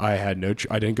 I had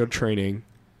I didn't go to training.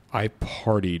 I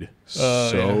partied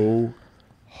so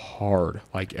hard,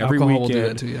 like every Alcohol weekend. Will do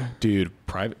that to you. Dude,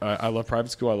 I love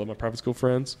private school. I love my private school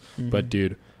friends, but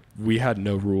dude, we had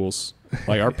no rules.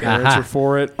 Like our parents were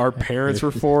for it. Our parents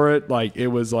were for it. Like it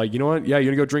was like, you know what? Yeah,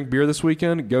 you're gonna go drink beer this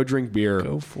weekend. Go drink beer.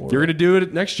 Go for You're it. gonna do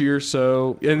it next year.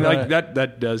 So like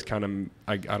that does kind of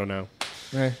I don't know.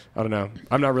 Right. I don't know.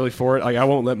 I'm not really for it. Like I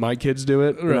won't let my kids do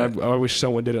it. Right. And I wish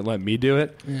someone didn't let me do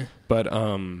it. Yeah. But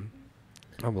I'm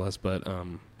blessed. But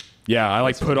yeah,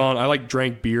 I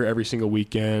drank beer every single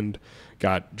weekend.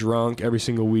 Got drunk every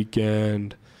single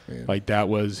weekend. Yeah. Like that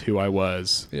was who I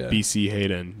was. Yeah. BC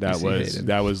Hayden. That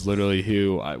was literally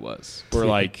who I was for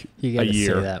like you gotta a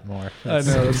year. Say that more. I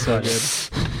know, that's so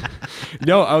good.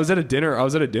 No, I was at a dinner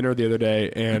the other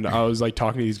day and I was like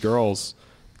talking to these girls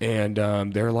and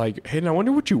they're like, Hayden, I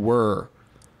wonder what you were.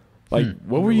 Like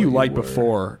what were you like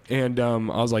before? And I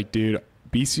was like, dude,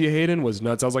 BC Hayden was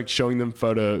nuts. I was like showing them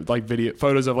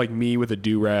photos of like me with a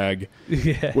do-rag,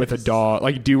 with a dog,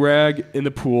 like do-rag in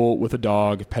the pool with a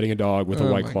dog, petting a dog with a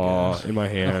White Claw in my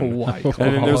hand. White Claw.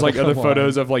 And then there's like other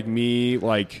photos of like me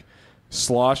like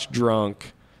sloshed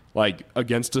drunk, like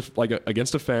against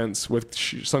a fence with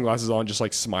sunglasses on, just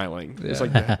like smiling. Yeah. It's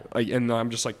like and I'm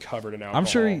just like covered in alcohol.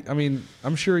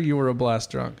 I'm sure you were a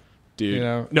blast drunk. Dude. You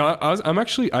know? No,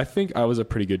 I think I was a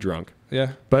pretty good drunk.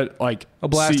 Yeah. But like a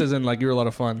blast isn't like you were a lot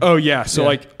of fun. Oh yeah. So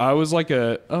like I was like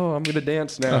I'm gonna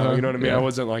dance now. You know what I mean? I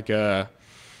wasn't like I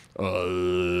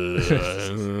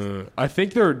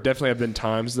think there definitely have been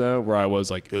times though where I was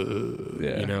like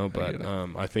you know, but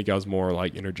I think I was more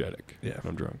like energetic when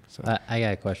I'm drunk. So I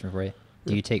got a question for you.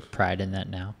 Do you take pride in that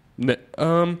now?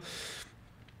 I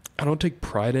don't take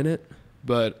pride in it,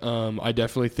 but I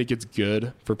definitely think it's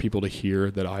good for people to hear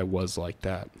that I was like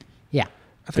that. Yeah.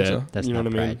 I think so. That's you know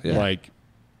not what I mean? pride.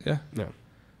 Yeah. Like, no.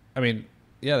 I mean,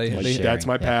 that's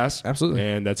my past, absolutely,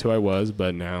 and that's who I was.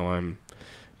 But now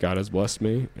God has blessed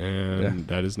me, and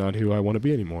that is not who I want to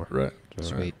be anymore. Right.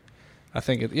 So, sweet. I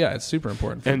think it's super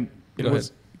important. And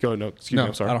excuse me,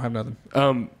 I'm sorry. I don't have nothing.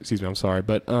 Excuse me, I'm sorry,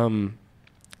 but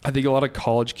I think a lot of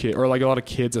college kids or like a lot of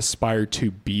kids aspire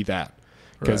to be that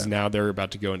because now they're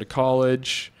about to go into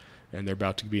college. And they're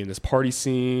about to be in this party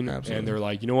scene. Absolutely. And they're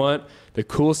like, you know what? The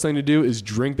coolest thing to do is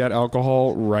drink that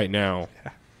alcohol right now.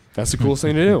 Yeah. That's the coolest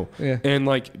thing to do. Yeah. And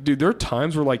like, dude, there are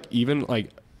times where like, even like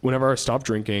whenever I stop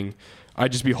drinking,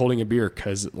 I'd just be holding a beer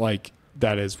because like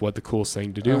that is what the coolest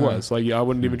thing to do was. Like, I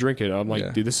wouldn't even drink it. I'm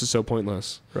like, dude, this is so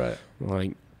pointless. Right.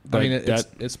 Like I mean,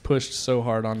 it's pushed so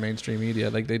hard on mainstream media.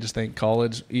 Like, they just think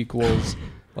college equals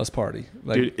let's party.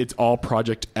 Like, dude, it's all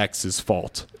Project X's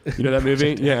fault. You know that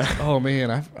movie? Yeah. Oh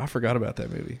man, I forgot about that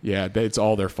movie. Yeah, it's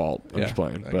all their fault. I'm just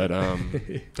playing, but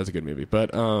that's a good movie.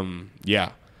 But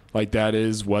yeah, like that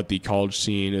is what the college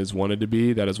scene is wanted to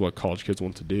be. That is what college kids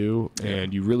want to do,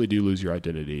 and you really do lose your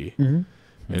identity. Mm-hmm.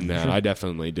 And that I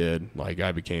definitely did. Like,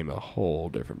 I became a whole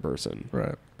different person.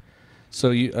 Right. So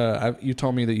you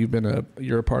told me that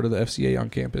you're a part of the FCA on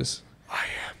campus. I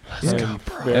am. I'm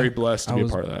very blessed to be a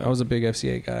part of that. I was a big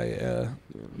FCA guy,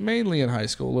 mainly in high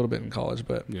school, a little bit in college,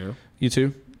 but you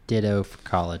too? Ditto for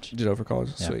college.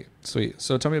 Yeah. Sweet.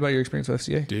 So tell me about your experience with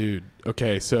FCA. Dude,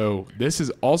 okay, so this is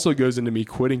also goes into me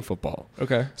quitting football.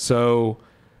 Okay. So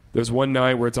there's one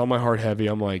night where it's on my heart heavy.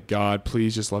 I'm like, God,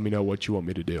 please just let me know what you want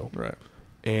me to do. Right.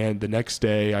 And the next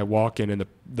day I walk in, and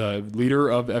the leader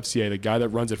of FCA, the guy that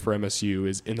runs it for MSU,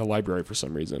 is in the library for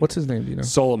some reason. What's his name? Do you know?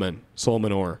 Solomon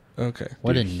Orr. Okay.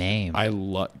 What a name.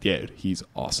 Dude, he's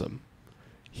awesome.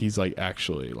 He's like,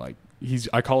 actually, like,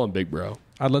 I call him Big Bro.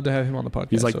 I'd love to have him on the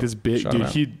podcast. He's like this big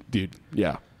dude.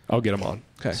 Yeah, I'll get him on.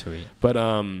 Okay. Sweet. But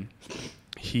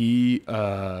he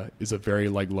is a very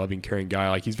like loving, caring guy.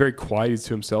 Like, he's very quiet to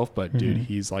himself, but dude,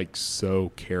 he's like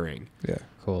so caring. Yeah.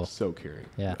 Cool. So caring.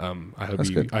 Yeah. I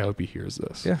hope he hears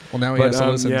this. Yeah. Well, now he has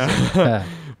to listen. Yeah.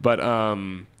 But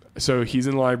so he's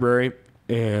in the library,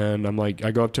 and I'm like, I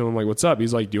go up to him, I'm like, what's up?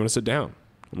 He's like, do you want to sit down?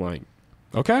 I'm like,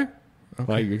 okay.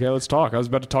 Like, okay, let's talk. I was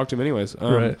about to talk to him anyways.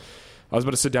 Right. I was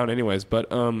about to sit down anyways,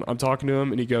 but I'm talking to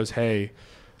him, and he goes, hey,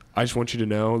 I just want you to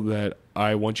know that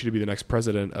I want you to be the next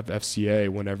president of FCA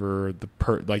whenever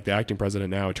the acting president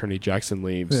now, Attorney Jackson,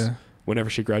 leaves. Yeah. Whenever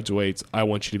she graduates, I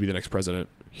want you to be the next president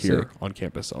here on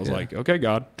campus. I was like, okay,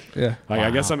 God. Yeah. I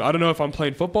guess I don't know if I'm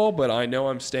playing football, but I know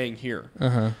I'm staying here.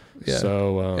 Yeah.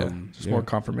 So, just more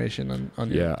confirmation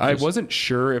on your. Yeah. I wasn't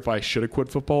sure if I should have quit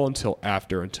football until I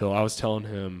was telling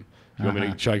him, you want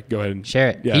me to go ahead and share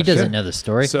it? Yeah, he doesn't know the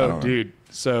story. So, dude,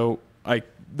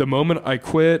 the moment I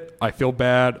quit, I feel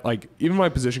bad. Like, even my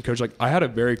position coach, like, I had a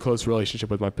very close relationship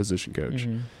with my position coach.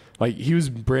 Mm-hmm. Like, he was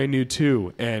brand new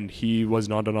too, and he was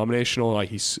non-denominational. Like,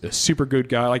 he's a super good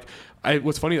guy. Like,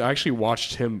 what's funny, I actually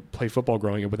watched him play football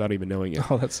growing up without even knowing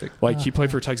it. Oh, that's sick. Like, he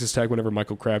played for Texas Tech whenever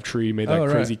Michael Crabtree made that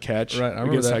crazy catch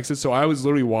against Texas. So I was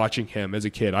literally watching him as a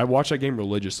kid. I watched that game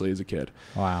religiously as a kid.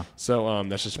 Wow. So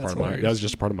that was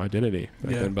just part of my identity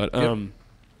back then. But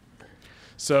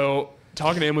so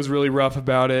talking to him was really rough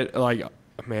about it. Like,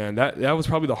 man, that was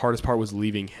probably the hardest part, was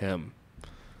leaving him.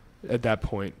 At that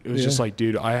point, it was just like,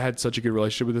 dude, I had such a good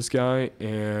relationship with this guy,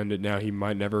 and now he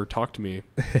might never talk to me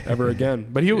ever again.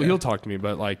 But he'll talk to me.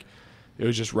 But like, it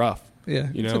was just rough. Yeah,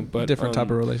 you know. But different type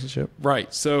of relationship.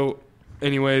 Right. So,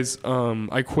 anyways,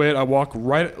 I quit. I walk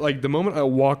the moment I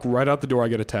walk right out the door, I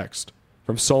get a text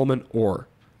from Solomon Orr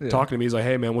talking to me. He's like,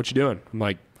 "Hey man, what you doing?" I'm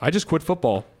like, "I just quit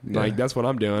football. Like, that's what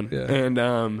I'm doing." Yeah.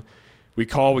 And we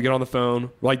get on the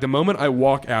phone. Like, the moment I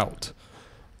walk out,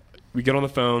 we get on the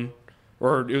phone.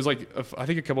 Or it was like, I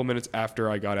think a couple minutes after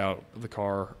I got out of the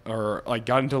car, or like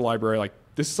got into the library. Like,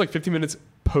 this is like 15 minutes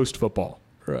post football.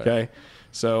 Right. Okay.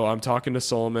 So I'm talking to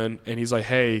Solomon, and he's like,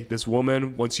 hey, this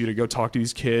woman wants you to go talk to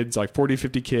these kids, like 40,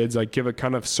 50 kids, like give a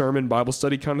kind of sermon Bible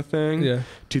study kind of thing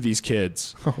to these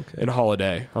kids in a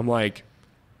holiday. I'm like,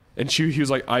 and he was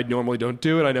like, I normally don't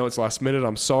do it. I know it's last minute.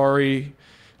 I'm sorry.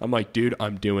 I'm like, dude,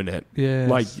 I'm doing it. Yeah.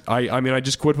 Like, I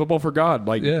just quit football for God.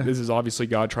 Like, this is obviously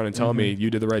God trying to tell me you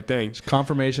did the right thing.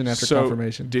 Confirmation after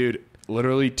confirmation. Dude,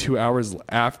 literally 2 hours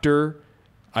after,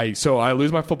 I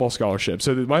lose my football scholarship.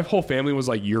 So my whole family was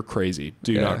like, you're crazy.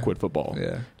 Do not quit football.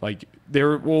 Yeah. Like, they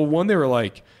were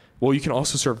like, well, you can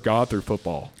also serve God through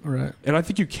football. Right. And I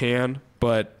think you can,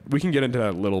 but we can get into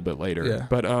that a little bit later. Yeah.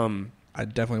 But I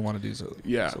definitely want to do so.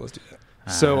 Yeah. So let's do that.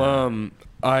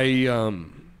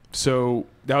 So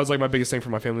that was like my biggest thing for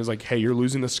my family, was like, hey, you're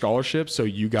losing the scholarship, so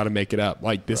you got to make it up.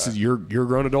 Like, this is you're a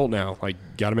grown adult now. Like,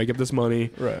 got to make up this money.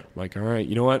 Right. I'm like, all right,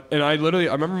 you know what? And I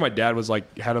remember my dad was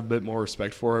like, had a bit more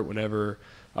respect for it whenever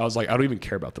I was like, I don't even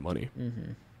care about the money.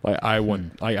 Mm-hmm. Like,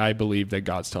 I believe that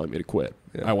God's telling me to quit.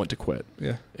 Yeah. I want to quit.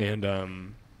 Yeah.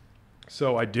 And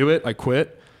so I do it. I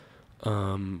quit.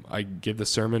 I give the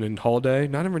sermon in holiday,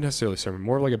 not even necessarily a sermon,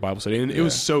 more like a Bible study. And it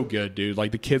was so good, dude.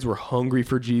 Like, the kids were hungry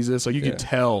for Jesus. Like, you could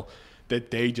tell that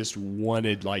they just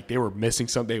wanted, like, they were missing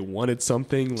something. They wanted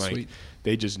something. Like, Sweet.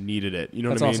 They just needed it. You know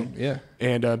That's what I mean? Awesome. Yeah.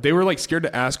 And they were like scared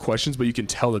to ask questions, but you can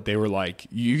tell that they were like,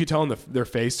 you could tell in their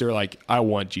face, they were like, I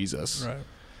want Jesus. Right.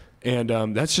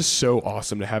 And that's just so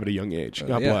awesome to have at a young age.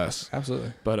 God bless.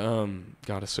 Absolutely. But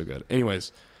God is so good.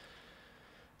 Anyways,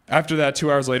 after that,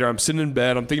 2 hours later, I'm sitting in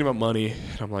bed. I'm thinking about money.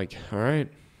 And I'm like, all right,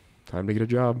 time to get a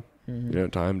job. Mm-hmm.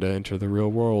 Time to enter the real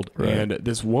world. Right. And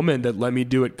this woman that let me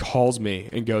do it calls me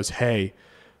and goes, hey,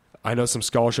 I know some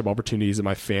scholarship opportunities that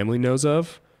my family knows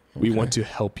of. We want to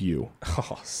help you.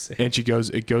 Oh, sick. And she goes,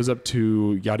 it goes up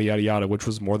to yada, yada, yada, which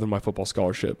was more than my football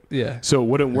scholarship. Yeah. So it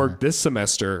wouldn't work this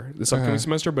semester, this upcoming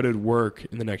semester, but it would work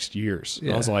in the next years.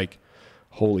 Yeah. I was like,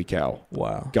 holy cow.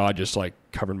 Wow. God just like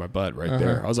covered my butt right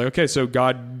there. I was like, okay, so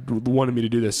God wanted me to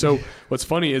do this. So what's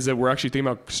funny is that we're actually thinking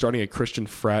about starting a Christian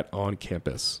frat on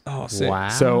campus. Oh, sick. Wow.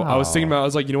 So I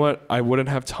was like, you know what? I wouldn't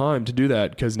have time to do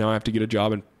that because now I have to get a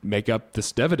job and make up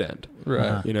this dividend.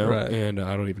 Right. You know? Right. And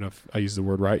I don't even know if I used the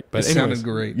word right. But it sounded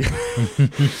great.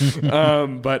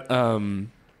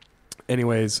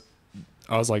 Anyways,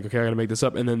 I was like, okay, I got to make this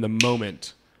up. And then the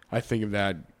moment I think of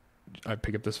that, I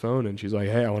pick up this phone and she's like,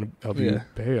 hey, I want to help you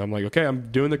pay. I'm like, okay, I'm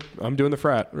doing the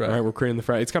frat. Right. All right, we're creating the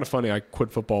frat. It's kind of funny. I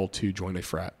quit football to join a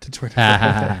frat.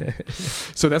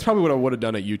 So that's probably what I would have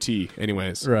done at UT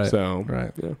anyways. Right. So,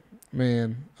 right. Yeah.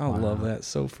 Man, I love that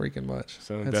so freaking much.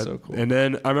 So that's so cool. And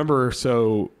then I remember,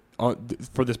 for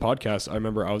this podcast, I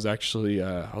remember I was actually,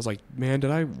 I was like, man,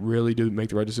 did I really make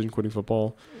the right decision quitting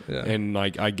football? Yeah. And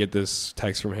like, I get this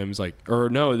text from him. He's like, or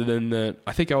no, then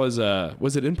I think I was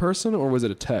it in person or was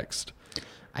it a text?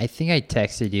 I think I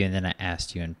texted you and then I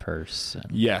asked you in person.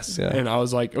 Yes. Yeah. And I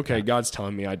was like, okay, God's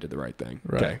telling me I did the right thing.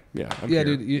 Right. Okay. Yeah. I'm here.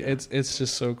 Dude, it's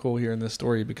just so cool hearing this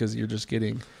story because you're just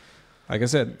getting, like I've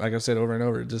said over and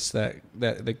over, just that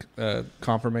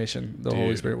confirmation. The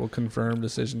Holy Spirit will confirm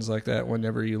decisions like that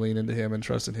whenever you lean into Him and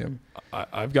trust in Him.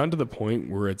 I've gotten to the point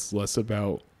where it's less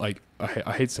about, like,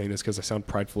 I hate saying this because I sound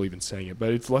prideful even saying it,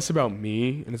 but it's less about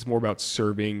me and it's more about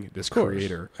serving this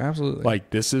Creator. Absolutely. Like,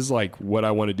 this is like what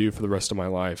I want to do for the rest of my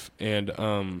life. And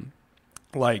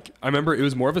like, I remember it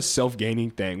was more of a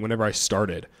self-gaining thing whenever I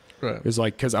started. Right. It was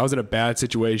like, because I was in a bad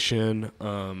situation.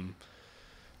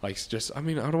 Like, just, I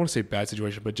mean, I don't want to say bad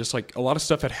situation, but just like a lot of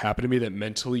stuff had happened to me that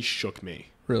mentally shook me.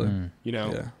 Really? You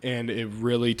know? Yeah. And it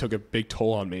really took a big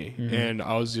toll on me. Mm-hmm. And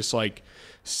I was just like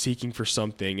seeking for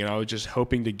something and I was just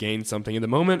hoping to gain something. In the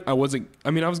moment, I was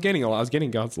gaining a lot. I was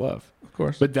getting God's love. Of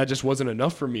course. But that just wasn't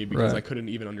enough for me because I couldn't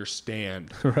even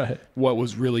understand what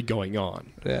was really going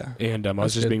on. Yeah. And I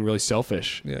was just being really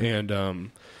selfish. Yeah.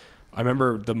 And I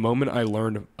remember the moment I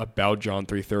learned about John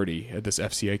 3:30 at this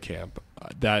FCA camp,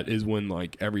 that is when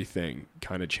like everything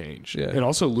kind of changed. Yeah. And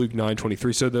also Luke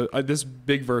 9:23. So this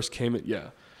big verse came at,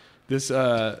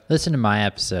 listen to my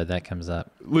episode that comes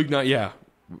up. Luke 9, yeah.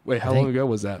 Wait, how long ago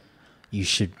was that? You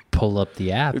should pull up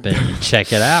the app and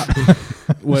check it out.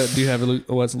 What do you have?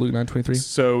 What's Luke 9:23?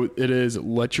 So it is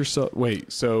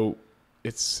so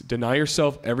it's deny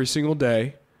yourself every single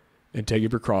day and take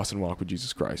up your cross and walk with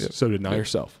Jesus Christ. Yep. So deny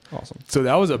yourself. Awesome. So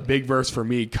that was a big verse for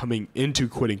me coming into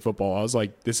quitting football. I was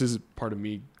like, this is part of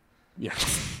me. Yeah.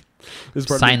 This is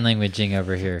part Sign languaging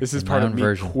over here. This is part of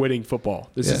me quitting football.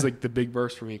 This is like the big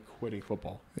verse for me quitting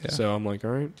football. Yeah. So I'm like,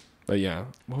 all right. But yeah.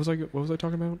 What was I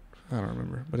talking about? I don't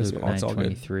remember. But it's all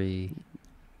good. 9:23.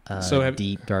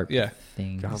 Deep, dark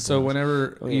things. So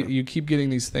whenever you keep getting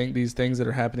these things that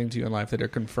are happening to you in life that are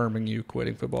confirming you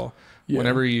quitting football,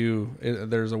 whenever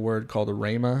there's a word called a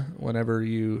rhema. Whenever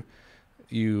you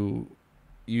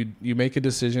make a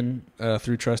decision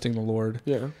through trusting the Lord,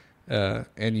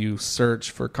 and you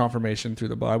search for confirmation through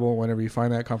the Bible. Whenever you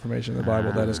find that confirmation in the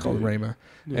Bible, that is called rhema.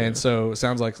 Yeah. And so it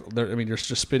sounds like you're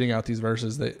just spitting out these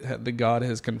verses that God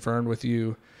has confirmed with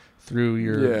you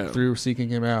through seeking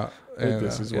Him out. And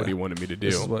this is what He wanted me to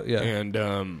do.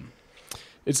 And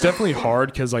it's definitely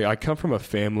hard because like I come from a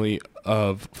family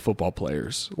of football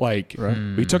players. Like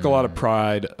we took a lot of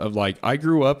pride of like I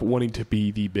grew up wanting to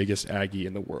be the biggest Aggie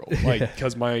in the world. Like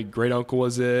because my great uncle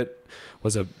was a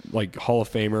like Hall of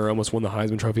Famer, almost won the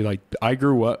Heisman Trophy. Like I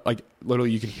grew up like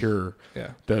literally you can hear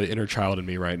the inner child in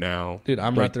me right now. Dude,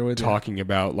 I'm right there with talking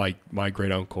about like my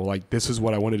great uncle. Like this is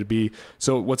what I wanted to be.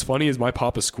 So what's funny is my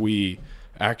Papa Squee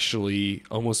actually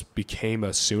almost became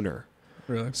a Sooner.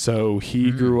 Really? So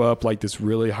he grew up like this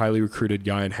really highly recruited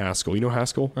guy in Haskell. You know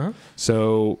Haskell? Uh-huh.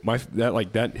 So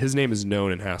his name is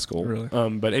known in Haskell. Really?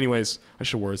 But anyways, I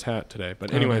should wear his hat today.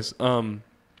 But anyways,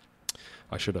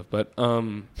 I should have. But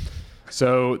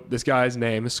so this guy's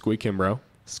name is Squee Kimbrough.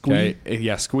 Squee? Okay?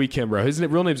 Yeah, Squee Kimbrough. His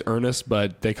real name's Ernest,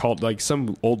 but they called like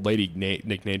some old lady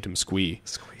nicknamed him Squee.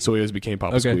 So he became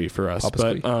Papa Squee for us.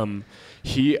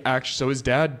 So his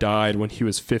dad died when he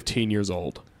was 15 years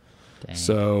old. Dang.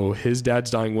 So his dad's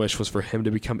dying wish was for him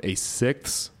to become a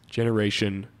 6th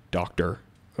generation doctor.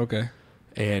 Okay.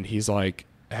 And he's like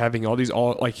having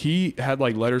he had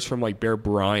like letters from like Bear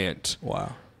Bryant.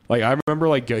 Wow. Like I remember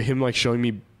like him like showing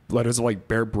me letters of like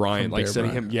Bear Bryant, like Bear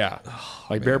sending Bryant. him,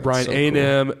 like man, Bear Bryant, so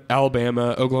A&M,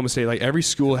 Alabama, Oklahoma State, like every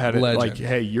school had it, like,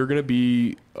 hey, you're gonna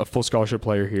be a full scholarship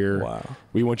player here. Wow.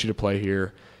 We want you to play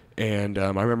here. And I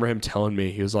remember him telling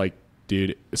me, he was like,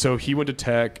 dude, so he went to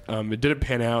Tech. It didn't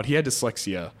pan out. He had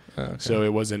dyslexia. Okay. So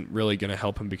it wasn't really going to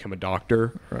help him become a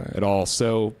doctor at all.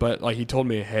 So, but like he told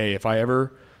me, hey, if I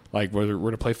ever like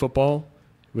were to play football,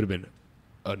 it would have been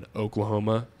an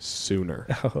Oklahoma Sooner.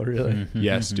 Oh, really? Mm-hmm.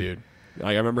 Yes, dude.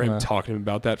 Like, I remember him talking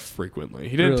about that frequently.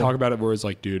 He didn't talk about it where it's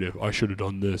like, dude, if I should have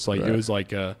done this. Like it was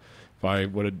like, if I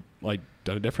would have like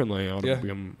done it differently, I would have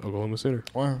become Oklahoma Sooner.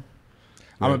 Wow.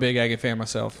 Yeah. I'm a big Aggie fan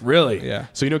myself. Really? Yeah.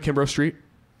 So you know Kimbrough Street?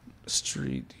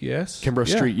 Yes. Kimbrough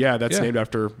Street, that's named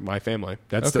after my family.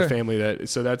 That's the family that.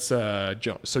 So that's John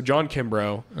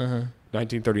Kimbrough,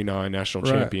 1939 national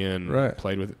champion,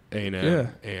 played with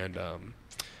A&M, and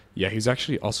he's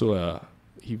actually also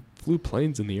he flew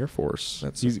planes in the Air Force.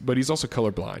 But he's also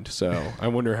colorblind, so I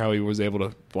wonder how he was able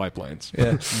to fly planes.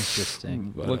 Yeah,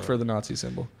 interesting. But, look for the Nazi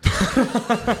symbol.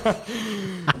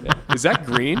 Is that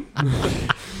green?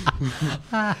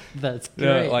 That's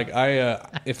great. Like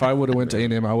if I would have went to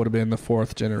A&M, I would have been the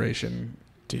fourth generation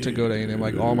to go to A&M.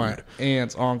 Like all my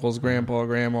aunts, uncles, grandpa,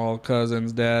 grandma,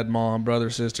 cousins, dad, mom, brother,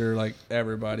 sister, like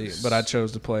everybody. But I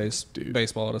chose to play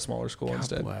baseball at a smaller school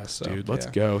instead. Bless, so, dude, let's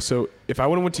go. So if I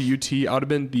would have went to UT, I would have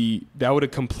been that would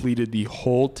have completed the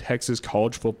whole Texas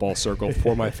college football circle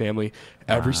for my family.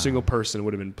 Every single person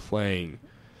would have been playing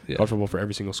college football for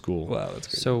every single school. Wow, that's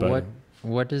great. So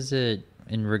what is it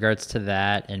in regards to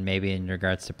that, and maybe in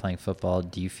regards to playing football?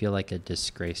 Do you feel like a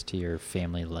disgrace to your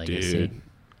family legacy? Dude,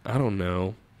 I don't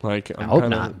know. Like, I hope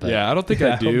not. But I don't think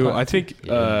I do. I think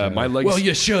my legacy. Well,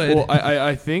 you should. Well,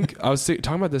 I think I was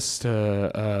talking about this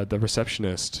to the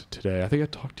receptionist today. I think I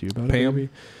talked to you about Pam? it. Maybe.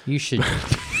 You should.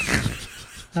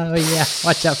 Oh yeah,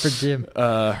 watch out for Jim.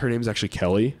 Her name is actually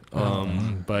Kelly,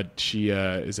 but she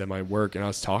is at my work, and I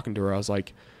was talking to her. I was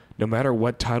like, no matter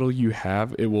what title you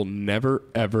have, it will never,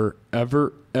 ever,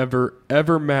 ever, ever,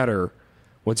 ever matter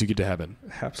once you get to heaven.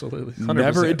 Absolutely. 100%.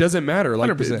 Never. It doesn't matter. Like,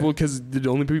 100%. well, because the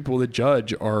only people that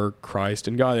judge are Christ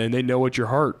and God, and they know what your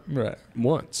heart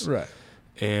wants. Right.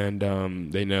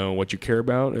 And they know what you care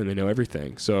about, and they know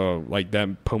everything. So, like, that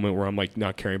moment where I'm, like,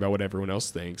 not caring about what everyone else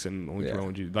thinks and only throwing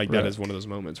what you... Like, that is one of those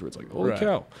moments where it's like, holy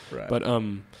cow. Right. But,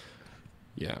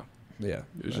 Yeah. It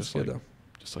was just good, like... though.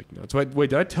 Just like nuts. Wait,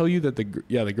 did I tell you that the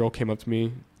girl came up to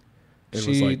me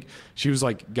and she was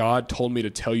like, God told me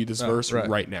to tell you this verse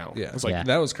right now. Yeah. I was like,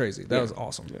 that was crazy. That was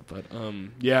awesome.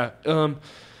 Yeah, but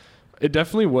it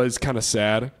definitely was kind of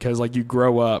sad because like you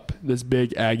grow up this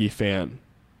big Aggie fan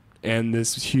and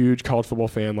this huge college football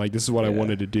fan. Like this is what I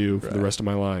wanted to do for the rest of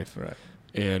my life. Right.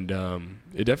 And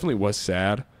it definitely was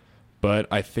sad. But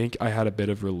I think I had a bit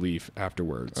of relief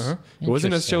afterwards. It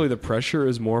wasn't necessarily the pressure. It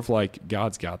was more of like,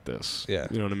 God's got this. Yeah.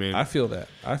 You know what I mean? I feel that.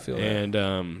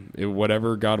 And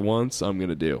whatever God wants, I'm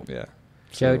going to do. Yeah.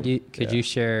 Joe, could you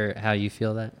share how you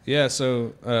feel that? Yeah,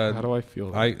 so... how do I feel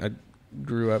that? I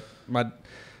grew up...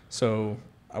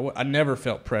 I never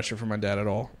felt pressure from my dad at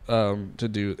all to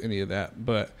do any of that.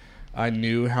 But I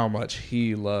knew how much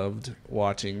he loved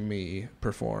watching me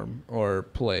perform or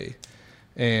play.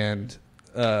 And...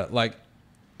 like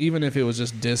even if it was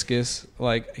just discus,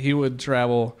 like he would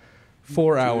travel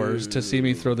 4 hours to see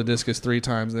me throw the discus 3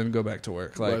 times, then go back to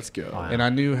work. Like, let's go. Wow. And I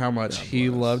knew how much he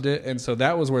loved it, and so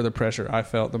that was where the pressure I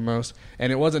felt the most.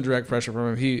 And it wasn't direct pressure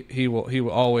from him. He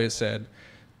always said,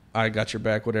 "I got your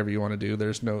back. Whatever you want to do.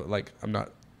 There's no I'm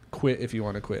not quit if you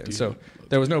want to quit." And so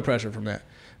there was no pressure from that.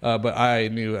 But I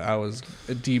knew I was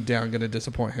deep down going to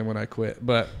disappoint him when I quit.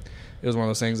 But it was one of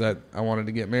those things that I wanted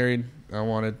to get married. I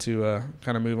wanted to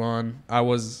kind of move on. I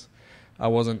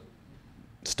wasn't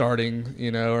starting,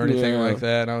 or anything like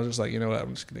that. And I was just like, you know what,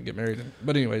 I'm just going to get married.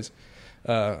 But anyways,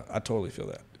 I totally feel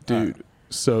that. Dude,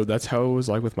 so that's how it was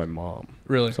like with my mom.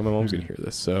 Really? So my mom's going to hear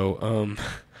this. So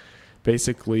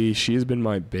basically, she has been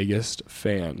my biggest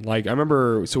fan. Like, I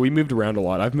remember, so we moved around a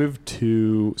lot. I've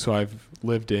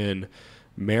lived in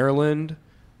Maryland,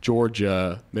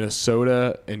 Georgia,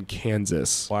 Minnesota, and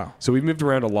Kansas. Wow. So we moved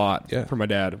around a lot for my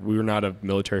dad. We were not a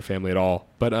military family at all.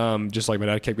 But just like my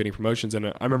dad kept getting promotions. And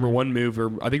I remember one move,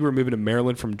 I think we were moving to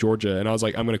Maryland from Georgia, and I was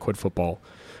like, I'm going to quit football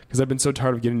because I've been so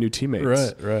tired of getting new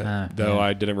teammates. Right. Though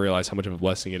I didn't realize how much of a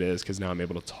blessing it is because now I'm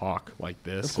able to talk like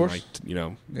this. Of course.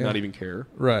 And not even care.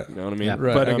 Right. You know what I mean? Yeah.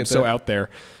 Right. But I I'm get so that. out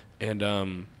there. And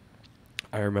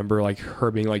I remember like her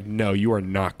being like, no, you are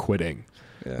not quitting.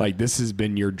 Yeah. Like, this has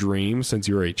been your dream since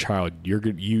you were a child. You're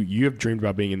good. You have dreamed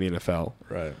about being in the NFL.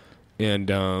 Right.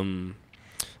 And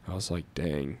I was like,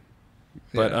 dang.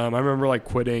 But I remember like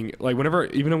quitting, like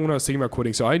even when I was thinking about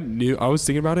quitting. So I was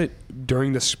thinking about it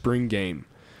during the spring game,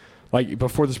 like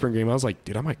before the spring game. I was like,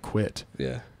 dude, I might quit.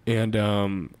 Yeah. And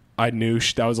I knew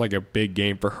that was like a big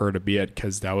game for her to be at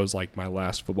because that was like my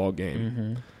last football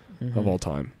game of all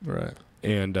time. Right.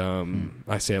 And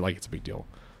I say it like it's a big deal.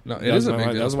 No, it is a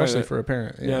big deal, especially for a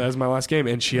parent. Yeah, that was my last game,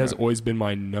 and she has always been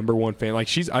my number one fan. Like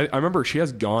I remember she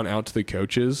has gone out to the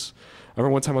coaches. I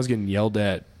remember one time I was getting yelled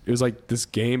at. It was like this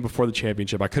game before the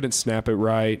championship. I couldn't snap it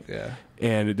right. Yeah.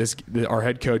 And our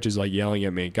head coach is like yelling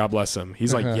at me. God bless him.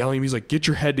 He's like yelling at me. He's like, get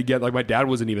your head together. Like my dad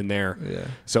wasn't even there. Yeah.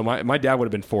 So my dad would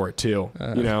have been for it too,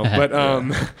 you know. But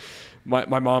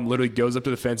my mom literally goes up to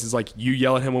the fence. Is like, you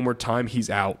yell at him one more time, he's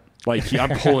out. Like I'm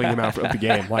pulling him out of the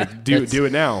game. Like do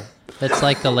it now. That's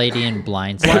like the lady in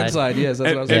Blindside. Blindside, yes. That's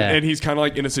what I was saying. And he's kind of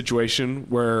like in a situation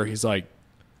where he's like,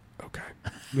 okay.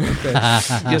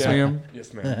 Yes, ma'am.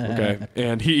 Yes, ma'am. Okay.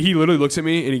 And he literally looks at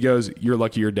me and he goes, you're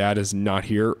lucky your dad is not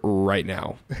here right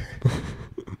now.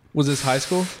 Was this high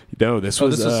school? No, this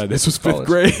was fifth college.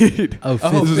 grade. Oh,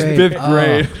 this was fifth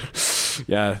grade. Oh.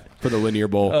 Yeah, for the linear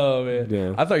bowl. Oh man,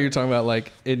 yeah. I thought you were talking about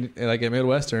like at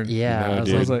Midwestern. Yeah,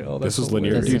 No, I was like, oh, this was so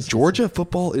linear. weird. Dude, Georgia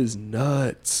football is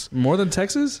nuts. More than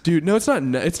Texas? Dude, no, it's not.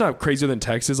 It's not crazier than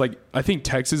Texas. Like I think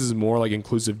Texas is more like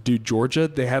inclusive. Dude, Georgia,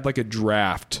 they had like a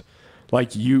draft.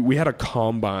 Like we had a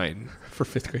combine For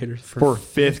fifth graders. for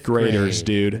fifth graders,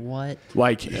 grade. dude. What?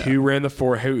 Like who ran the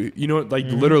four? Who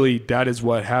literally that is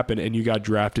what happened, and you got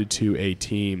drafted to a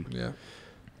team. Yeah.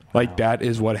 Like that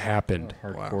is what happened.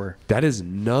 Hardcore. That is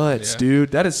nuts, Yeah.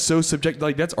 dude. That is so subjective.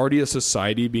 Like that's already a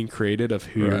society being created of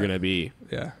who you're Right. gonna be.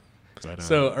 Yeah. But,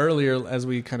 So earlier, as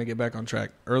we kind of get back on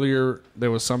track, earlier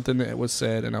there was something that was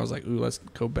said, and I was like, "Ooh, let's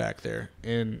go back there."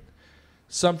 And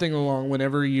something along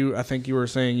whenever I think you were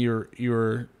saying you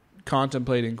were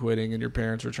contemplating quitting, and your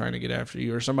parents were trying to get after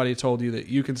you, or somebody told you that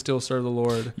you can still serve the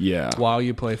Lord yeah, while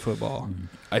you play football.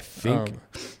 I think.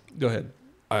 Go ahead.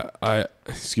 I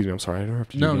excuse me. I'm sorry. I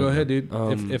interrupted you. No, go ahead, dude.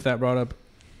 Um, If that brought up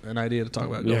an idea to talk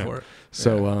about, go yeah. for it.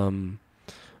 So,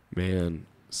 man.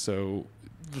 So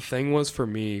the thing was for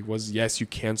me was yes, you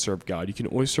can serve God. You can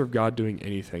always serve God doing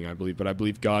anything, I believe. But I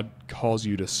believe God calls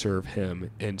you to serve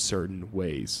Him in certain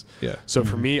ways. Yeah. So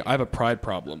for me, I have a pride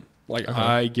problem. Like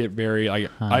I get very like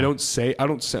I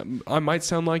might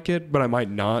sound like it, but I might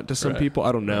not to some Right. people.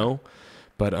 I don't know.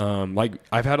 But like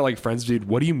I've had like friends, dude,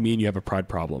 what do you mean you have a pride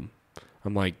problem?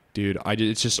 I'm like, dude,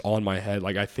 it's just all in my head.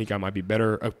 Like I think I might be a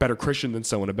better Christian than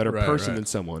someone, a better person than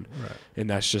someone. Right. And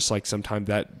that's just like sometimes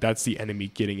that's the enemy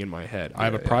getting in my head. I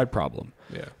have a pride problem.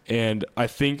 Yeah. And I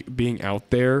think being out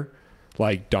there,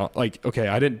 like okay,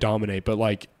 I didn't dominate, but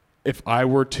like if I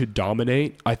were to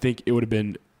dominate, I think it would have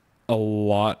been a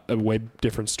way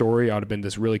different story. I would have been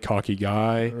this really cocky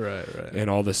guy, Right. and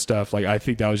all this stuff. Like I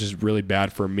think that was just really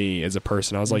bad for me as a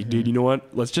person. I was like, dude, you know what?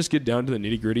 Let's just get down to the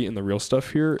nitty gritty and the real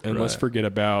stuff here, and let's forget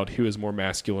about who is more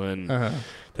masculine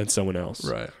than someone else.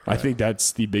 Right. I think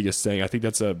that's the biggest thing. I think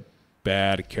that's a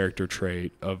bad character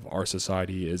trait of our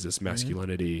society is this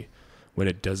masculinity when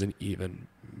it doesn't even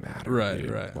matter. Right,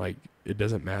 dude. right. Like it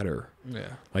doesn't matter.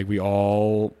 Yeah. Like we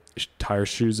all tie our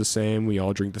shoes the same. We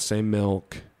all drink the same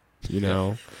milk. You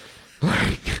know,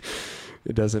 like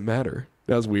it doesn't matter.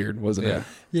 That was weird, wasn't it?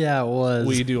 Yeah, it was.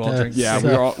 We do all drink.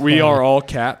 Yeah, we are all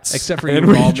cats, Except for and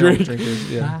you, we all drink. milk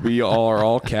drinkers. Yeah. We are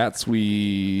all cats.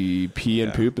 We pee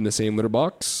and poop in the same litter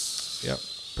box. Yep.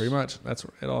 Pretty much.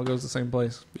 It all goes the same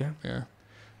place. Yeah. Yeah.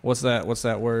 What's that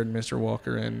word, Mr.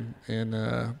 Walker,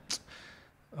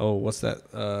 what's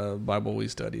that Bible we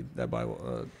studied? That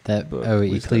Bible book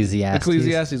we studied. Ecclesiastes.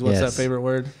 Ecclesiastes, what's that favorite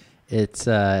word? It's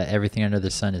everything under the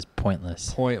sun is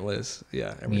pointless. Pointless.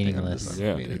 Yeah. Meaningless.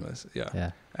 Yeah, meaningless. Yeah.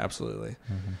 Yeah. Absolutely.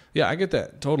 Yeah, I get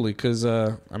that totally because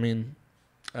I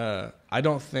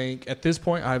don't think at this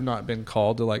point I have not been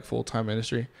called to like full-time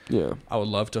ministry. Yeah. I would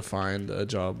love to find a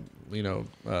job,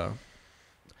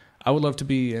 I would love to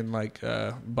be in like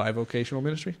bivocational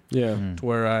ministry. Yeah. To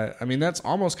where that's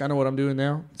almost kind of what I'm doing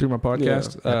now through my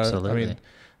podcast. Yeah, absolutely.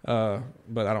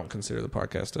 But I don't consider the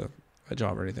podcast a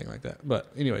job or anything like that.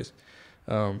 But anyways,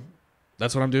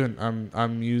 that's what I'm doing.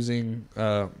 I'm using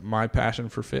my passion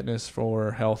for fitness,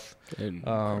 for health, And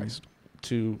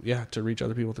to reach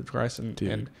other people through Christ,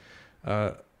 and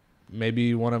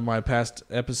maybe one of my past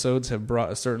episodes have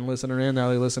brought a certain listener in. Now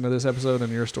they listen to this episode,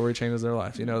 and your story changes their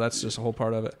life. That's just a whole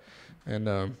part of it.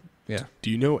 And yeah.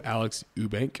 do you know Alex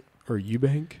Eubank or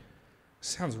Eubank?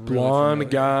 Sounds really Blonde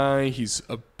familiar. guy. He's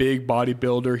a big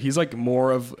bodybuilder. He's like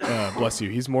more of bless you.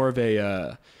 He's more of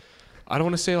a I don't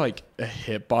want to say like a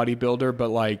hip bodybuilder, but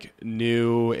like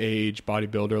new age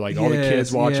bodybuilder. Like all the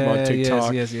kids watch him on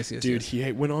TikTok. Yes. Dude,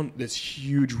 he went on this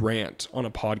huge rant on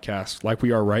a podcast like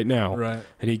we are right now. Right.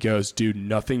 And he goes, dude,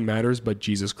 nothing matters but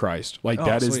Jesus Christ. Like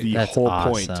that is the That's whole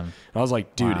awesome. point. And I was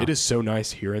like, dude, it is so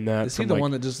nice hearing that. Is he the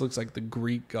one that just looks like the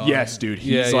Greek god? Yes, dude.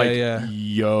 He's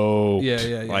yoked.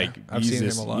 Yeah. Like, I've seen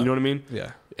him a lot. You know what I mean?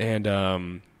 Yeah.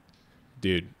 And,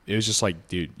 dude, it was just like,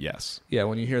 dude, yes. Yeah,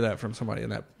 when you hear that from somebody,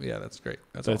 and that's great.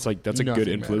 That's a good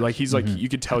influence. Like he's like, you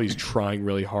could tell he's trying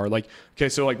really hard. Like, okay,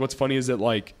 so like, what's funny is that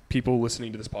like people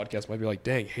listening to this podcast might be like,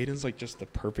 dang, Hayden's like just the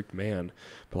perfect man.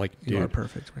 But like, dude, you are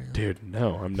perfect, man. Dude,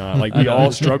 no, I'm not. Like, we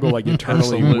all struggle like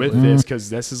internally with this because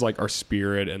this is like our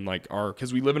spirit and like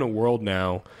because we live in a world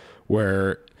now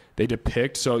where they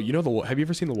depict. So you know, have you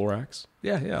ever seen the Lorax?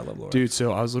 Yeah, I love Lorax. Dude,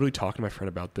 so I was literally talking to my friend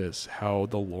about this, how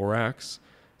the Lorax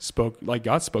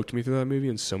God spoke to me through that movie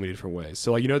in so many different ways.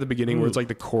 So like, you know, at the beginning where it's like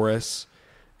the chorus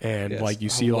and like you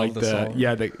see like the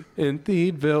in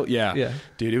Thiedville. Yeah.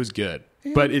 Dude, it was good.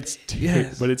 But it's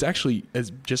actually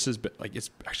it's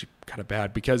actually kind of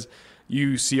bad because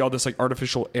you see all this like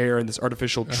artificial air and this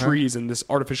artificial trees and this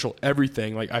artificial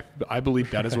everything. Like I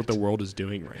believe that is what the world is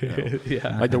doing right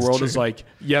now. Like the world is like,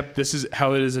 yep, this is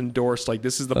how it is endorsed. Like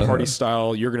this is the party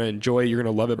style. You're going to enjoy it. You're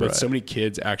going to love it. But so many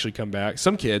kids actually come back.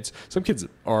 Some kids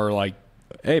are like,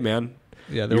 hey man,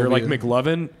 you're like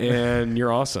McLovin and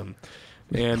you're awesome.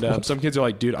 And some kids are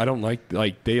like, dude, I don't like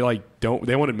they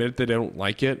won't admit that they don't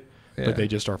like it, but they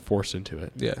just are forced into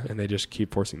it. Yeah. And they just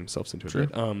keep forcing themselves into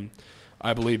it.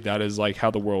 I believe that is like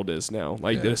how the world is now.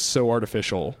 Like it is so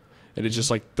artificial, and it's just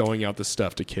like throwing out the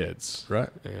stuff to kids. Right.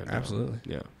 And, absolutely.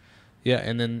 Yeah.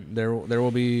 And then there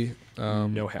will be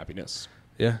no happiness.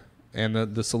 Yeah. And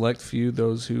the select few,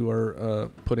 those who are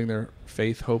putting their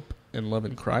faith, hope, and love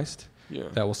in Christ,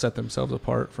 that will set themselves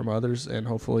apart from others and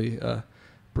hopefully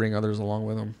bring others along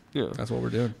with them. Yeah. That's what we're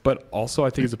doing. But also I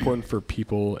think it's important for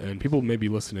people, and people may be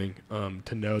listening,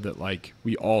 to know that like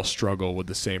we all struggle with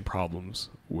the same problems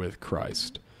with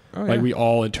Christ. Like we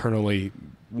all internally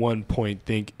one point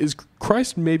think, is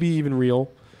Christ maybe even real?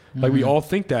 Like we all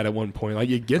think that at one point. Like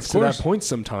it gets to that point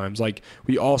sometimes. Like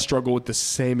we all struggle with the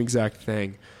same exact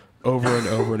thing over and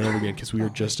over and over again because we are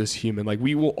just as human. Like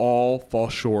we will all fall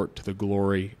short to the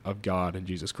glory of God and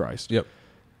Jesus Christ. Yep.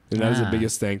 And that is the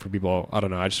biggest thing for people. I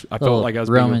don't know. I felt like I was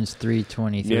Romans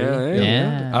 3:23.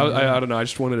 Yeah. I don't know. I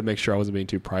just wanted to make sure I wasn't being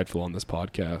too prideful on this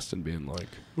podcast and being like,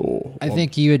 I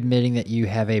think you admitting that you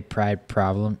have a pride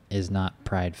problem is not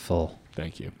prideful.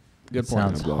 Thank you. Good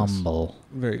point. Sounds humble.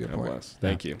 Very good point.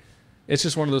 Thank you. It's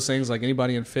just one of those things. Like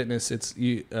anybody in fitness, it's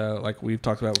you. Like we've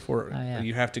talked about before.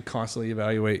 You have to constantly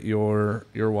evaluate your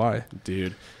why,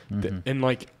 dude. And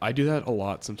like I do that a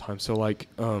lot sometimes. So like,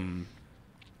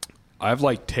 I've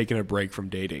like taken a break from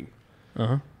dating,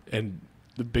 and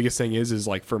the biggest thing is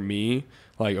like for me,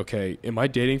 like, okay, am I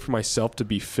dating for myself to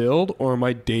be filled, or am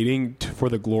I dating for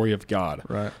the glory of God?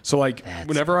 Right. So like,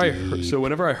 whenever I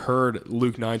heard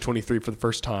Luke 9:23 for the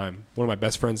first time, one of my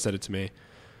best friends said it to me,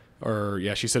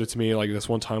 she said it to me like this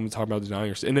one time we talking about denying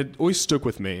yourself, and it always stuck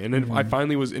with me. And then I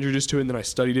finally was introduced to it, and then I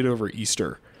studied it over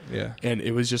Easter. Yeah. And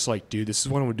it was just like, dude, this is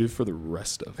what I want to do for the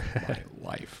rest of my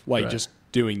life. Like just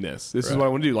doing this. This is what I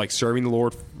want to do. Like serving the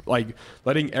Lord, like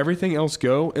letting everything else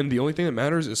go. And the only thing that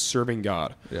matters is serving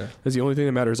God. Yeah. That's the only thing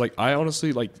that matters. Like I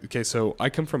honestly okay, so I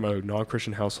come from a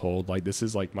non-Christian household. Like this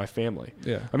is like my family.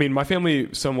 Yeah. I mean, my family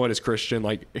somewhat is Christian,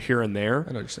 like here and there.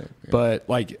 I know what you're saying. Yeah. But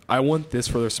like, I want this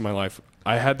for the rest of my life.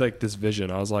 I had like this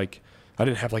vision. I was like, I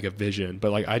didn't have like a vision,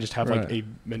 but like I just have like a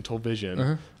mental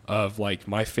vision of like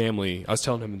my family. I was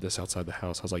telling him this outside the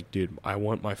house. I was like, dude, I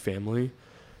want my family,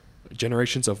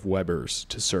 generations of Webbers,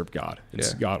 to serve God.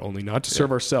 It's God only, not to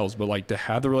serve ourselves, but like to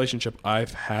have the relationship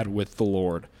I've had with the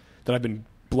Lord that I've been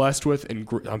blessed with and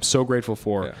I'm so grateful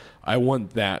for. Yeah. I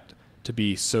want that to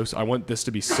be I want this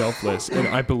to be selfless. And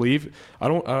I believe, I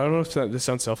don't know if this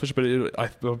sounds selfish, but I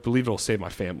believe it'll save my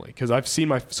family. Because I've seen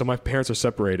my parents are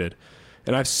separated,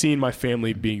 and I've seen my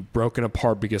family being broken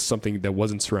apart because something that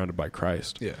wasn't surrounded by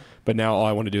Christ. Yeah. But now all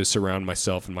I want to do is surround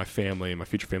myself and my family and my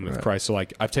future family with Christ. So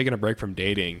like I've taken a break from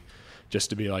dating just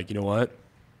to be like, you know what?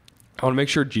 I want to make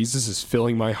sure Jesus is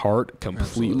filling my heart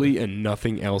completely and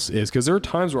nothing else is. Because there are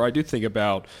times where I do think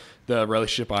about the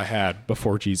relationship I had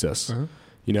before Jesus.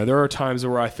 You know, there are times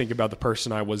where I think about the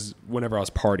person I was whenever I was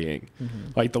partying,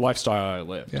 like the lifestyle I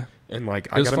lived. Yeah. And like,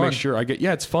 I got to make sure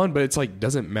it's fun, but it's like,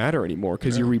 doesn't matter anymore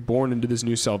because you're reborn into this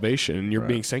new salvation and you're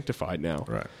being sanctified now.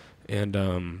 Right. And,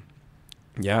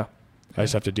 I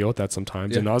just have to deal with that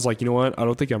sometimes. Yeah. And I was like, you know what? I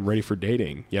don't think I'm ready for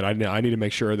dating yet. I need to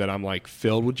make sure that I'm like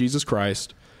filled with Jesus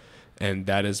Christ, and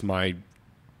that is my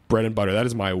bread and butter. That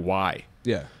is my why.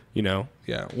 Yeah. You know?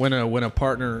 Yeah. When a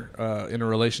partner in a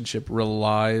relationship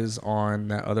relies on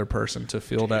that other person to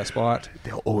fill that spot,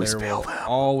 they'll always fail.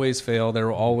 Always fail. There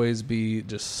will always be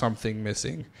just something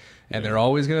missing. And they're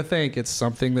always going to think it's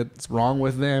something that's wrong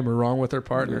with them or wrong with their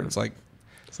partner. Yeah. It's like,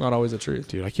 it's not always the truth.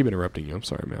 Dude, I keep interrupting you. I'm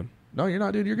sorry, man. No, you're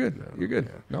not, dude. You're good. You're good.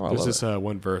 Yeah. No, I love this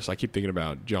one verse I keep thinking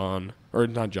about. James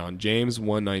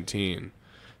 1:19.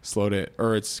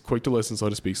 It's quick to listen, slow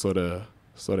to speak, slow to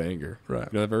anger. Right.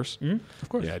 You know that verse? Mm-hmm. Of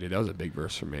course. Yeah, dude, that was a big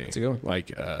verse for me. It's a good one.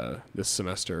 Like this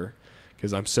semester,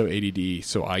 because I'm so ADD,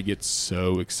 so I get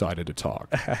so excited to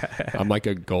talk. I'm like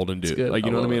a golden doodle. Like,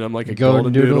 you know what I mean? I'm like a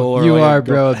golden doodle. You like are,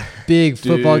 bro. Big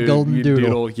football golden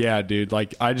doodle. Yeah, dude.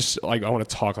 Like, I just, like, I want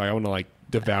to talk. Like, I want to, like,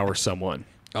 devour someone.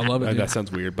 I love it. That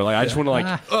sounds weird, but like I just want to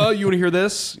like, oh, you want to hear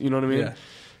this? You know what I mean? Yeah.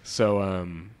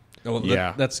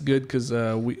 So, that's good because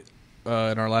we in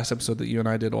our last episode that you and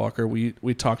I did, Walker,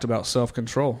 we talked about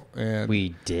self-control, and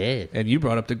we did, and you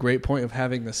brought up the great point of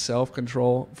having the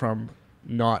self-control from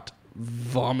not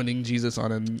vomiting Jesus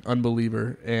on an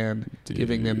unbeliever and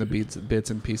giving them the bits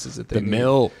and pieces that they need.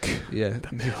 Milk. Yeah.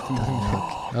 The milk.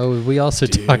 Oh, we also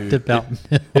talked about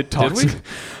milk. Did we?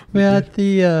 We had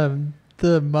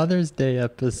the Mother's Day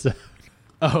episode.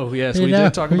 Oh, yes. We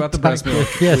did talk about the breast milk.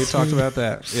 Yes. We talked about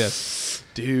that. Yes.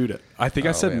 Dude, I think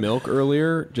I said milk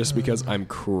earlier just because I'm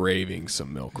craving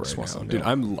some milk right now. Dude,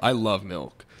 I love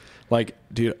milk. Like,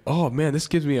 dude, oh, man, this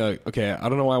gives me okay, I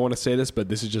don't know why I want to say this, but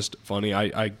this is just funny.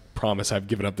 I promise I've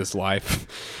given up this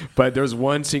life. But there was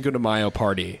one Cinco de Mayo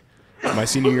party my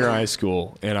senior year of high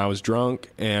school, and I was drunk,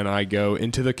 and I go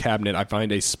into the cabinet. I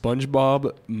find a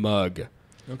SpongeBob mug.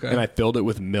 Okay. And I filled it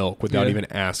with milk without even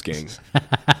asking.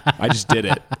 I just did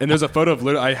it. And there's a photo of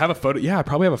I have a photo. Yeah, I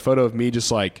probably have a photo of me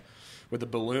just like with a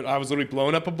balloon. I was literally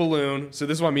blowing up a balloon. So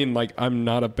this is what I mean. Like, I'm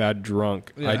not a bad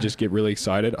drunk. Yeah. I just get really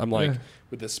excited. I'm like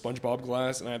with this SpongeBob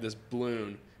glass, and I have this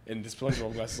balloon, and this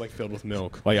SpongeBob glass is like filled with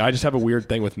milk. Like, I just have a weird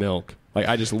thing with milk. Like,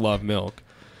 I just love milk.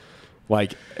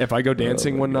 Like, if I go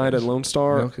dancing one night at Lone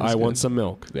Star, I want some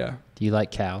milk. Yeah. Do you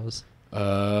like cows?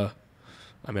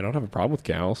 I mean, I don't have a problem with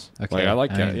cows. Okay. Like, I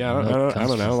like cows. Yeah, I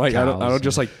don't know. Like, I don't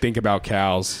just like think about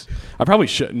cows. I probably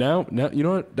should now. You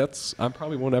know what? I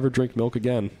probably won't ever drink milk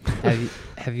again.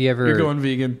 Have you ever? You're going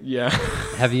vegan. Yeah.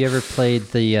 Have you ever played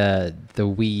the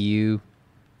Wii U?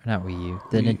 Not Wii U.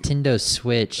 The Nintendo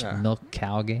Switch milk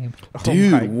cow game.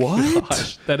 Dude, what?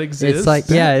 Gosh, that exists? It's like,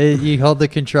 you hold the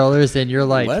controllers and you're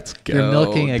like, let's go, you're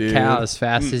milking a cow as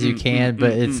fast as you can,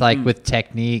 but it's like with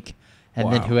technique.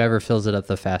 And then whoever fills it up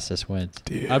the fastest wins.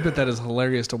 Dude, I bet that is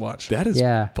hilarious to watch. That is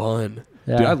fun.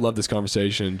 Yeah. Dude, I love this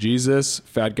conversation. Jesus,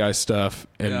 fat guy stuff,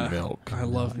 and milk. I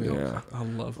love milk. Yeah. I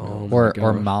love milk.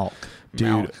 Or milk. Dude,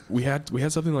 milk. we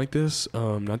had something like this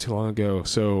not too long ago.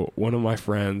 So one of my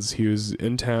friends, he was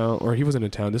in town, or he wasn't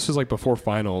in town. This was like before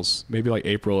finals, maybe like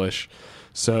April-ish.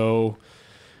 So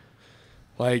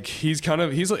like he's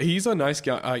a nice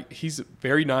guy. He's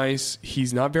very nice.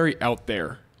 He's not very out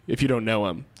there if you don't know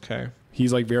him. Okay.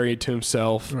 He's like very to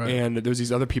himself, and there's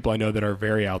these other people I know that are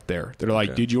very out there. They're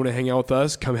like, dude, you want to hang out with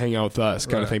us? Come hang out with us,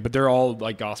 kind of thing. But they're all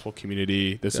like gospel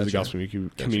community. This is a gospel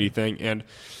community thing. And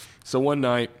so one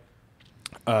night,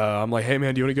 I'm like, hey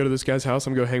man, do you want to go to this guy's house?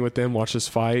 I'm gonna go hang with them, watch this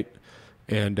fight,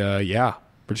 and we're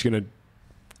just gonna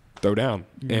throw down.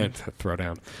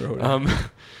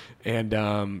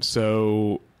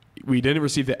 So we didn't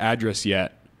receive the address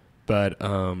yet, but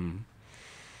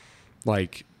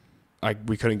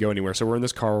we couldn't go anywhere. So we're in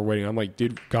this car, we're waiting. I'm like,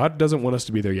 dude, God doesn't want us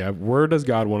to be there yet. Where does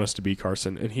God want us to be,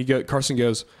 Carson? And Carson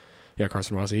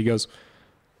Rossi, he goes,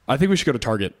 I think we should go to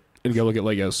Target and go look at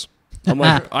Legos. I'm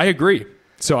like, I agree.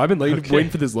 So I've been waiting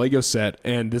for this Lego set,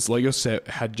 and this Lego set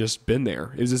had just been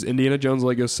there. It was this Indiana Jones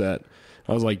Lego set.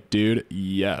 I was like, dude,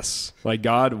 yes. Like,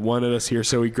 God wanted us here.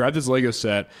 So we grabbed this Lego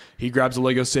set. He grabs a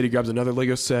Lego set. He grabs another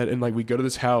Lego set. And, like, we go to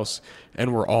this house,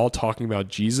 and we're all talking about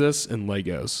Jesus and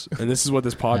Legos. And this is what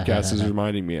this podcast is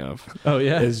reminding me of. Oh,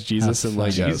 yeah? Is Jesus and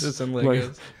Legos. Jesus and Legos.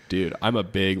 Like, dude, I'm a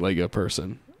big Lego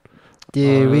person.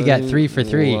 Dude, we got 3 for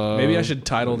 3. Maybe I should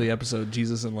title the episode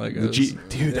Jesus and Legos.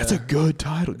 Dude, that's a good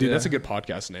title. Dude, that's a good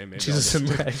podcast name. Maybe Jesus and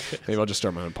Legos. Maybe I'll just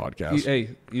start my own podcast. Hey,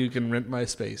 you can rent my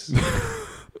space.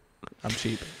 I'm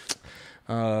cheap.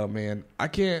 Man, I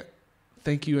can't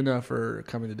thank you enough for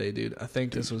coming today, dude. I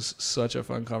think this was such a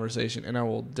fun conversation, and I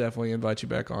will definitely invite you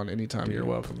back on anytime. Dude, you're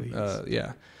welcome.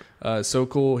 So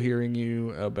cool hearing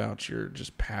you about your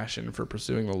just passion for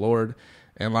pursuing the Lord.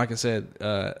 And like I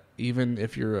said, even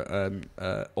if you're an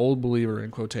old believer in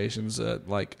quotations,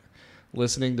 like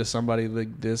listening to somebody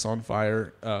like this on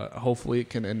fire, hopefully it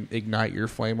can ignite your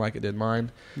flame like it did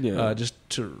mine. Yeah. Just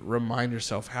to remind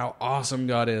yourself how awesome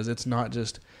God is. It's not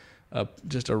just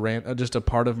just a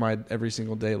part of my every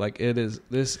single day. Like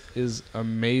this is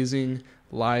amazing,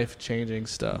 life-changing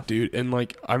stuff, dude. And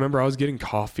like I remember I was getting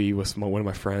coffee with one of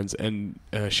my friends, and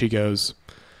she goes,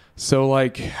 so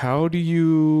like how do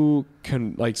you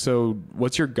so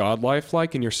what's your God life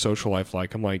like and your social life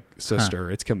like? I'm like, sister,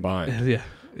 it's combined.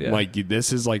 Yeah. Like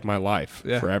this is like my life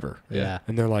forever. Yeah.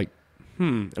 And they're like,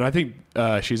 and I think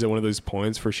she's at one of those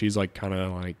points where she's like kind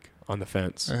of like on the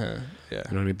fence. Yeah. You know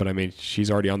what I mean? But I mean,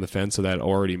 she's already on the fence, so that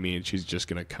already means she's just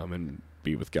gonna come and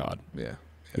be with God. Yeah.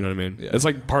 You know what I mean? Yeah. It's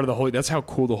like part of the that's how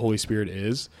cool the Holy Spirit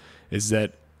is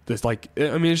that there's like,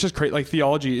 I mean, it's just crazy. Like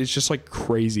theology is just like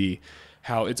crazy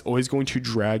how it's always going to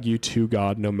drag you to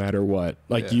God no matter what.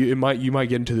 Like you might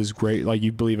get into this great, like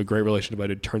you believe a great relationship, but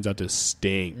it turns out to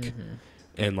stink. Mm-hmm.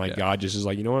 And like God just is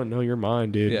like, you know what? No, you're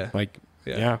mine, dude. Yeah. Like,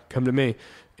 come to me.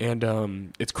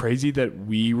 And it's crazy that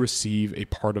we receive a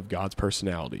part of God's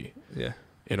personality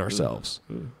in ourselves.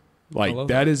 Ooh. Like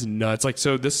that is nuts. Like,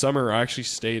 so this summer I actually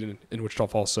stayed in Wichita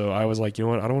Falls. So I was like, you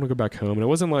know what? I don't want to go back home. And it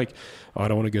wasn't like, oh, I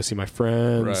don't want to go see my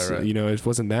friends. Right. You know, it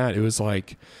wasn't that. It was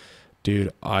like,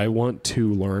 dude, I want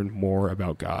to learn more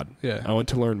about God. Yeah. I want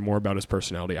to learn more about his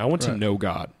personality. I want to know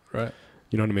God. Right.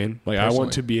 You know what I mean? Like, personally, I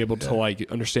want to be able to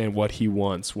like understand what he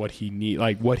wants, what he needs,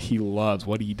 like what he loves,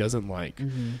 what he doesn't like,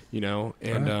 you know?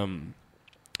 And,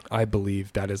 I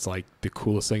believe that is like the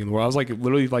coolest thing in the world. I was like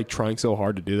literally like trying so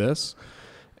hard to do this.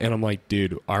 And I'm like,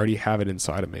 dude, I already have it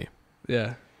inside of me.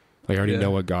 Yeah. Like I already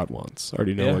know what God wants. I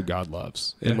already know what God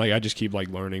loves. And like, I just keep like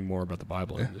learning more about the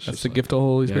Bible. And it's that's just the like, gift of the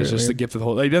Holy Spirit. It's just the gift of the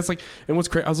Holy. Like that's like, and what's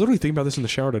crazy, I was literally thinking about this in the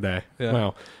shower today. Yeah.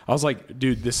 Wow. I was like,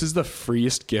 dude, this is the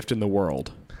freest gift in the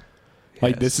world.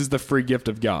 Like this is the free gift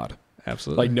of God.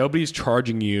 Absolutely. Like nobody's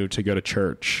charging you to go to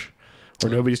church or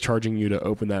nobody's charging you to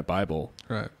open that Bible.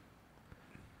 Right.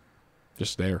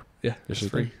 Just there. Yeah. It's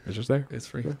just free. It's just there. It's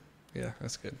free. Yeah,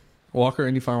 that's good. Walker,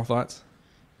 any final thoughts?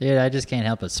 Dude, I just can't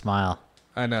help but smile.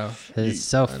 I know. It's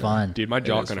so fun. Dude, my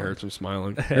jaw kind of hurts from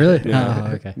smiling. Really? Yeah.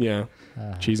 Oh, okay. Yeah.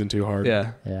 Cheesing too hard.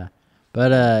 Yeah. Yeah.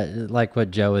 But like what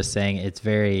Joe was saying, it's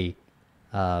very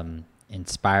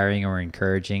inspiring or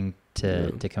encouraging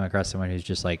to come across someone who's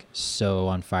just like so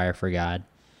on fire for God.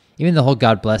 Even the whole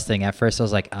God bless thing, at first I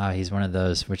was like, oh, he's one of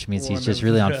those, which means he's just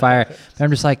really on fire. But I'm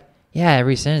just like, yeah,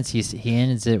 every sentence he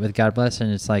ends it with God bless,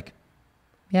 and it's like,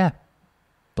 yeah,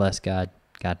 bless God.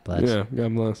 God bless. Yeah,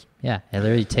 God bless. Yeah, it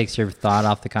literally takes your thought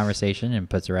off the conversation and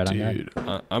puts it right on God.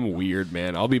 Dude, I'm weird,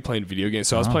 man. I'll be playing video games.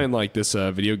 So I was playing like this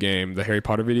video game, the Harry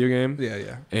Potter video game.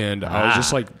 Yeah. And I was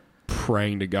just like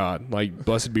praying to God, like,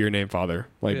 blessed be your name, Father.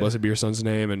 Like, blessed be your son's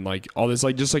name. And like all this,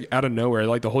 like just like out of nowhere,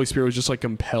 like the Holy Spirit was just like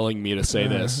compelling me to say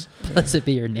this. Blessed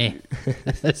be your name.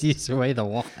 That's used to weigh the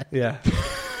wand. Yeah.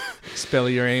 Spell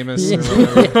your Amos or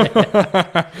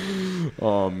whatever.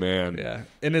 Oh man. Yeah.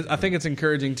 And I think it's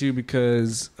encouraging too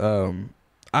because I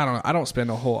don't spend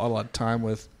a lot of time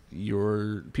with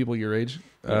your people your age.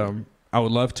 I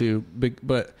would love to,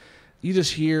 but you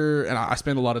just hear, and I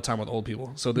spend a lot of time with old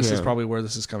people. So this is probably where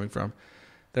this is coming from.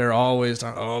 They're always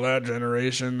talking, oh, that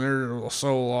generation, they're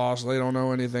so lost. They don't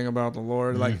know anything about the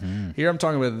Lord. Like here I'm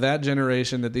talking about that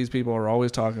generation that these people are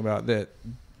always talking about that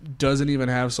doesn't even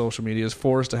have social media, is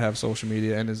forced to have social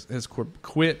media, and has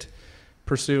quit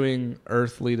pursuing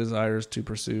earthly desires to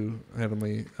pursue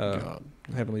heavenly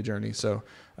journey. So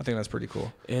I think that's pretty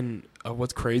cool. And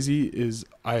what's crazy is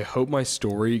I hope my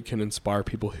story can inspire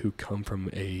people who come from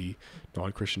a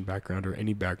non-Christian background or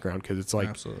any background, because it's like,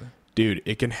 absolutely, dude,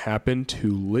 it can happen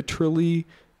to literally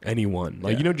anyone.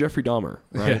 Like, you know, Jeffrey Dahmer,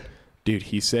 right? Yeah. Dude,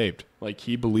 he's saved. Like,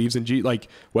 he believes in Jesus. Like,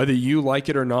 whether you like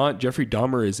it or not, Jeffrey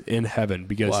Dahmer is in heaven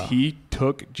because he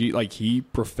took, he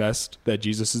professed that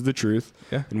Jesus is the truth.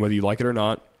 Yeah. And whether you like it or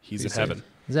not, he's in heaven.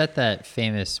 Is that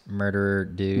famous murderer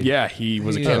dude? Yeah, he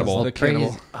was a cannibal. The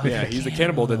cannibal. Yeah, he's the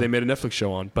cannibal that they made a Netflix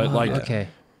show on. But okay.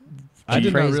 I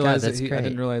didn't realize that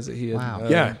he had.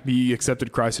 Wow. He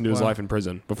accepted Christ into his life in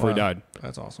prison before he died.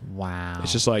 That's awesome. Wow.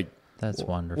 It's just like, that's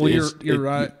wonderful. Well, you're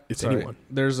right. It's anyone.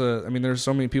 There's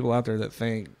so many people out there that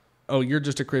think, oh, you're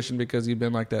just a Christian because you've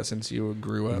been like that since you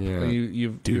grew up.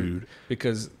 Yeah.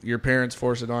 Because your parents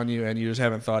forced it on you, and you just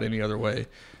haven't thought any other way.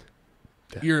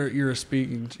 Yeah.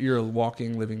 You're a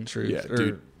walking, living truth. Yeah,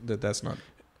 dude. That's not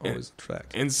always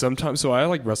fact. And sometimes, so I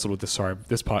like wrestled with this. Sorry,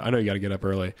 this pod. I know you got to get up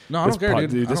early. No, I don't care,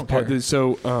 dude.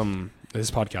 This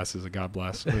podcast is a God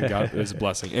bless. God is a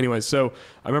blessing. Anyway, so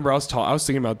I remember I was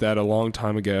thinking about that a long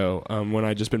time ago when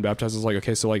I just been baptized. I was like,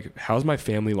 okay, so like, how's my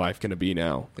family life going to be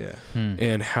now? Yeah.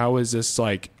 And how is this,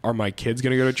 like, are my kids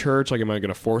going to go to church? Like, am I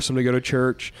going to force them to go to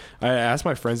church? I asked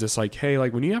my friends this, like, hey,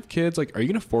 like, when you have kids, like, are you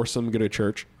going to force them to go to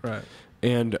church? Right.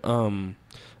 And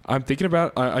I'm thinking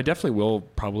about. I definitely will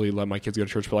probably let my kids go to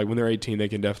church, but like when they're 18, they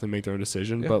can definitely make their own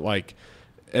decision. Yeah. But like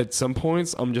at some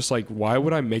points, I'm just like, why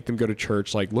would I make them go to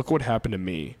church? Like, look what happened to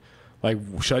me. Like,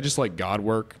 should I just let God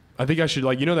work? I think I should,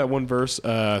 like, you know that one verse,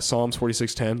 Psalms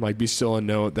 46:10, like, be still and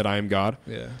know that I am God.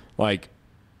 Yeah. Like,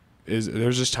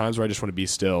 there's just times where I just want to be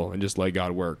still and just let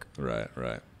God work.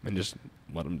 Right. And just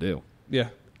let him do. Yeah.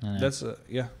 That's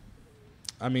yeah.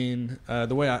 I mean,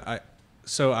 the way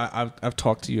I've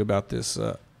talked to you about this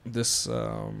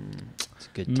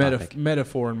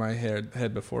metaphor in my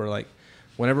head before. Like,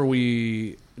 whenever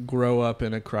we grow up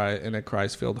in a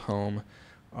Christ-filled home,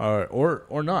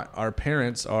 or not, our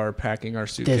parents are packing our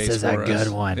suitcase for us. This is a good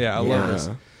one. Yeah, I love this.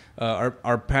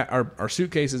 Our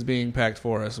suitcase is being packed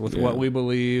for us with what we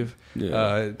believe,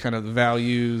 kind of the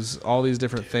values, all these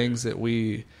different things that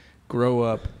we grow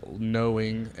up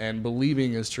knowing and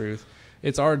believing is truth.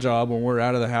 It's our job when we're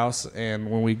out of the house and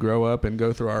when we grow up and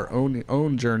go through our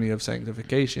own journey of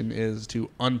sanctification is to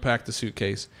unpack the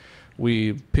suitcase.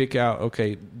 We pick out,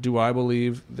 okay, do I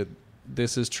believe that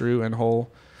this is true and whole?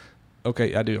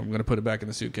 Okay, I do. I'm going to put it back in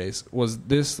the suitcase. Was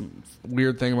this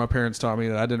weird thing my parents taught me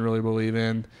that I didn't really believe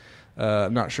in?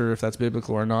 I'm not sure if that's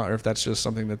biblical or not, or if that's just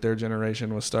something that their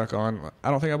generation was stuck on.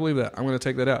 I don't think I believe that. I'm going to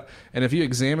take that out. And if you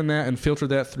examine that and filter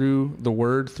that through the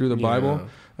Word, through the Bible,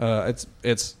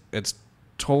 it's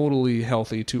totally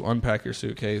healthy to unpack your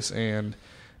suitcase and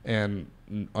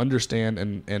understand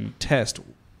and test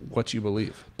what you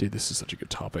believe. Dude, this is such a good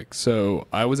topic. So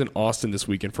I was in Austin this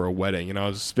weekend for a wedding, and I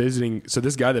was visiting. So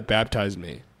this guy that baptized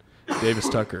me, Davis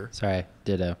Tucker. Sorry,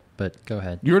 ditto. But go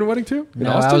ahead. You were in a wedding too?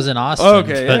 No, I was in Austin. Oh,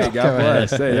 okay, hey, God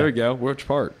bless. Hey, there we go. Which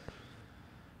part?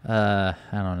 I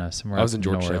don't know. Somewhere. I was in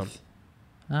Georgetown.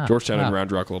 Georgetown and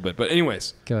Round Rock a little bit. But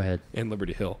anyways. Go ahead. And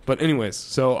Liberty Hill. But anyways,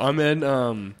 so I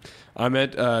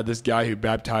met this guy who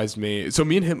baptized me. So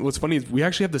me and him, what's funny is we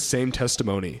actually have the same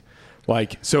testimony.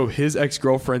 Like, so his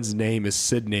ex-girlfriend's name is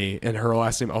Sydney, and her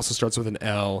last name also starts with an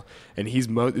L, and she's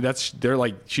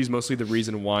mostly the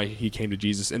reason why he came to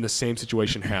Jesus, and the same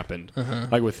situation happened,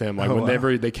 like with him, like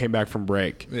whenever they came back from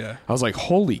break. Yeah. I was like,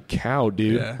 holy cow,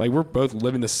 dude. Yeah. Like, we're both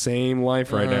living the same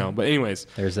life right now. But anyways.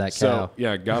 There's that cow. So,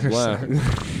 yeah, God bless.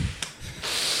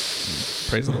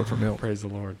 Praise the Lord for milk. Praise the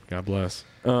Lord. God bless.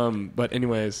 But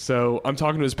anyways, so I'm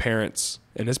talking to his parents,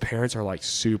 and his parents are like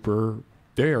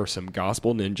they are some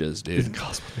gospel ninjas, dude.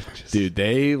 Dude,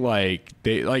 they like,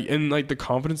 and like the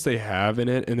confidence they have in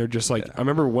it, and they're just like, I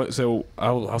remember so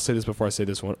I'll say this before I say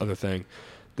this one other thing.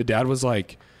 The dad was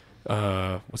like,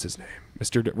 what's his name?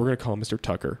 We're going to call him Mr.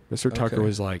 Tucker. Mr. Tucker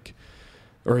was like,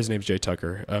 or his name's Jay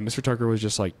Tucker. Mr. Tucker was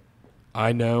just like,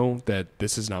 I know that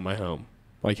this is not my home.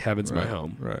 Like, heaven's my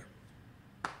home. Right.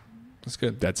 That's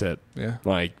good. That's it. Yeah.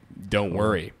 Like, don't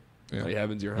worry. Yeah. Like,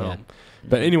 heaven's your home.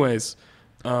 But anyways,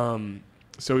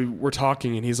 so we're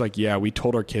talking, and he's like, yeah, we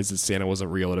told our kids that Santa wasn't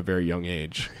real at a very young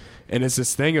age. And it's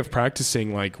this thing of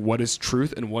practicing, like, what is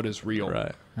truth and what is real.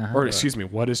 Right. Or, excuse me,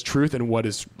 what is truth and what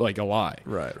is, like, a lie.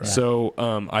 Right. So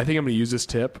I think I'm going to use this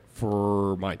tip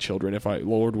for my children. If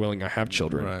Lord willing, I have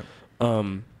children. Right.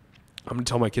 I'm going to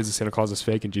tell my kids that Santa Claus is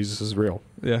fake and Jesus is real.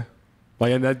 Yeah.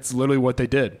 Like, and that's literally what they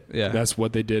did. Yeah. That's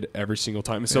what they did every single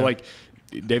time. So, like,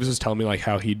 Davis was telling me like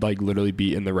how he'd like literally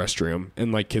be in the restroom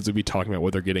and like kids would be talking about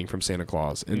what they're getting from Santa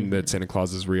Claus and that Santa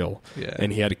Claus is real. Yeah.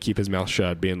 And he had to keep his mouth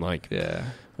shut, being like, I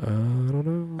don't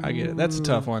know. I get it. That's a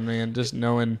tough one, man. Just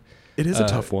knowing. It is a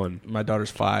tough one. My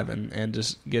daughter's 5 and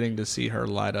just getting to see her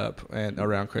light up and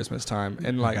around Christmas time.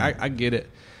 And like, I get it.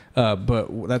 But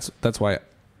that's why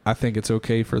I think it's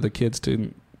okay for the kids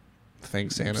to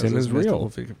think Santa's this real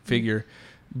figure.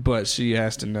 But she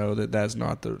has to know that that's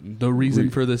not the reason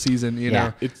for the season. You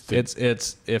know, it's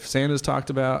if Santa's talked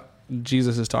about,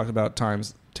 Jesus is talked about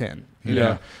times 10. You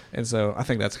know, and so I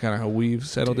think that's kind of how we've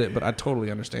settled it. But I totally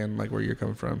understand like where you're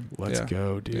coming from. Let's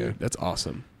go, dude. Yeah. That's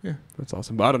awesome. Yeah, that's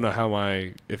awesome. But I don't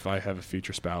know if I have a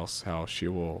future spouse, how she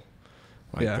will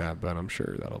like that. But I'm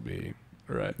sure that'll be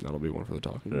right. That'll be one for the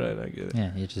talking. Right, I get it.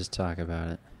 Yeah, you just talk about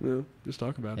it. Yeah, just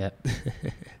talk about it.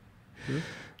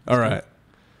 All right.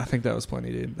 I think that was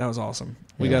plenty, dude. That was awesome.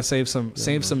 We got to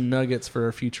save some nuggets for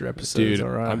our future episodes. Dude, all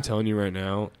right? I'm telling you right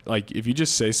now, like if you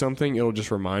just say something, it'll just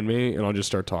remind me, and I'll just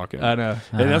start talking. I know,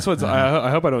 and that's what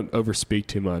I hope I don't overspeak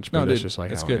too much. But no, it's just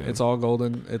like it's good. It's all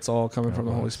golden. It's all coming from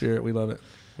the Holy Spirit. We love it.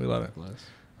 We love it.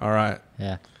 All right.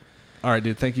 Yeah. All right,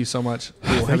 dude. Thank you so much.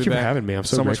 Thank you for having me. I'm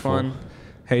so grateful. Much fun.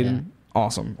 Hayden,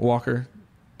 awesome. Walker.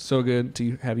 So good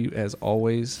to have you as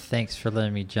always. Thanks for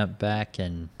letting me jump back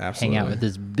and hang out with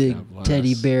this big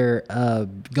teddy bear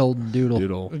golden doodle.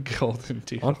 Golden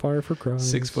doodle. On fire for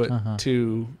Christ.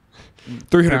 6'2",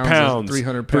 300 pounds.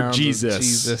 300 pounds for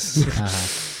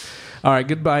Jesus. All right,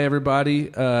 goodbye, everybody.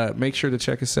 Make sure to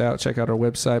check us out. Check out our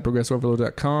website,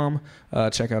 progressiveoverload.com.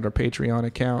 Check out our Patreon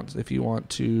account if you want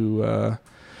to.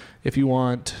 If you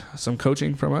want some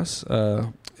coaching from us,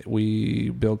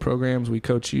 we build programs. We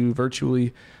coach you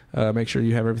virtually. Make sure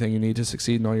you have everything you need to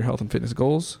succeed in all your health and fitness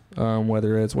goals,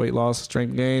 whether it's weight loss,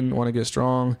 strength gain, want to get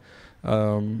strong,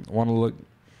 want to look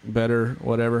better,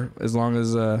 whatever. As long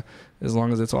as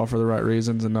it's all for the right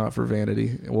reasons and not for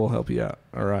vanity, we'll help you out.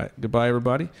 All right. Goodbye,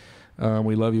 everybody.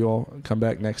 We love you all. Come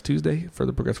back next Tuesday for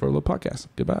the Progressive Overload podcast.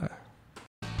 Goodbye.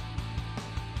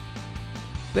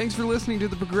 Thanks for listening to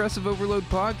the Progressive Overload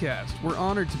podcast. We're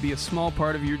honored to be a small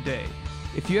part of your day.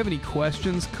 If you have any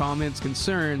questions, comments,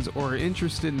 concerns, or are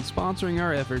interested in sponsoring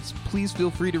our efforts, please feel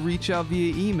free to reach out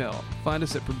via email. Find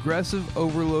us at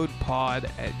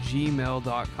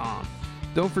progressiveoverloadpod@gmail.com.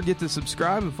 Don't forget to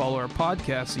subscribe and follow our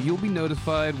podcast so you'll be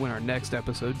notified when our next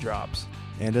episode drops.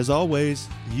 And as always,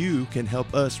 you can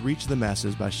help us reach the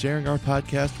masses by sharing our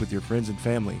podcast with your friends and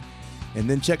family. And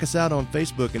then check us out on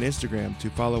Facebook and Instagram to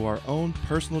follow our own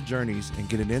personal journeys and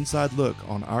get an inside look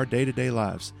on our day-to-day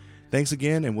lives. Thanks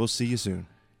again, and we'll see you soon.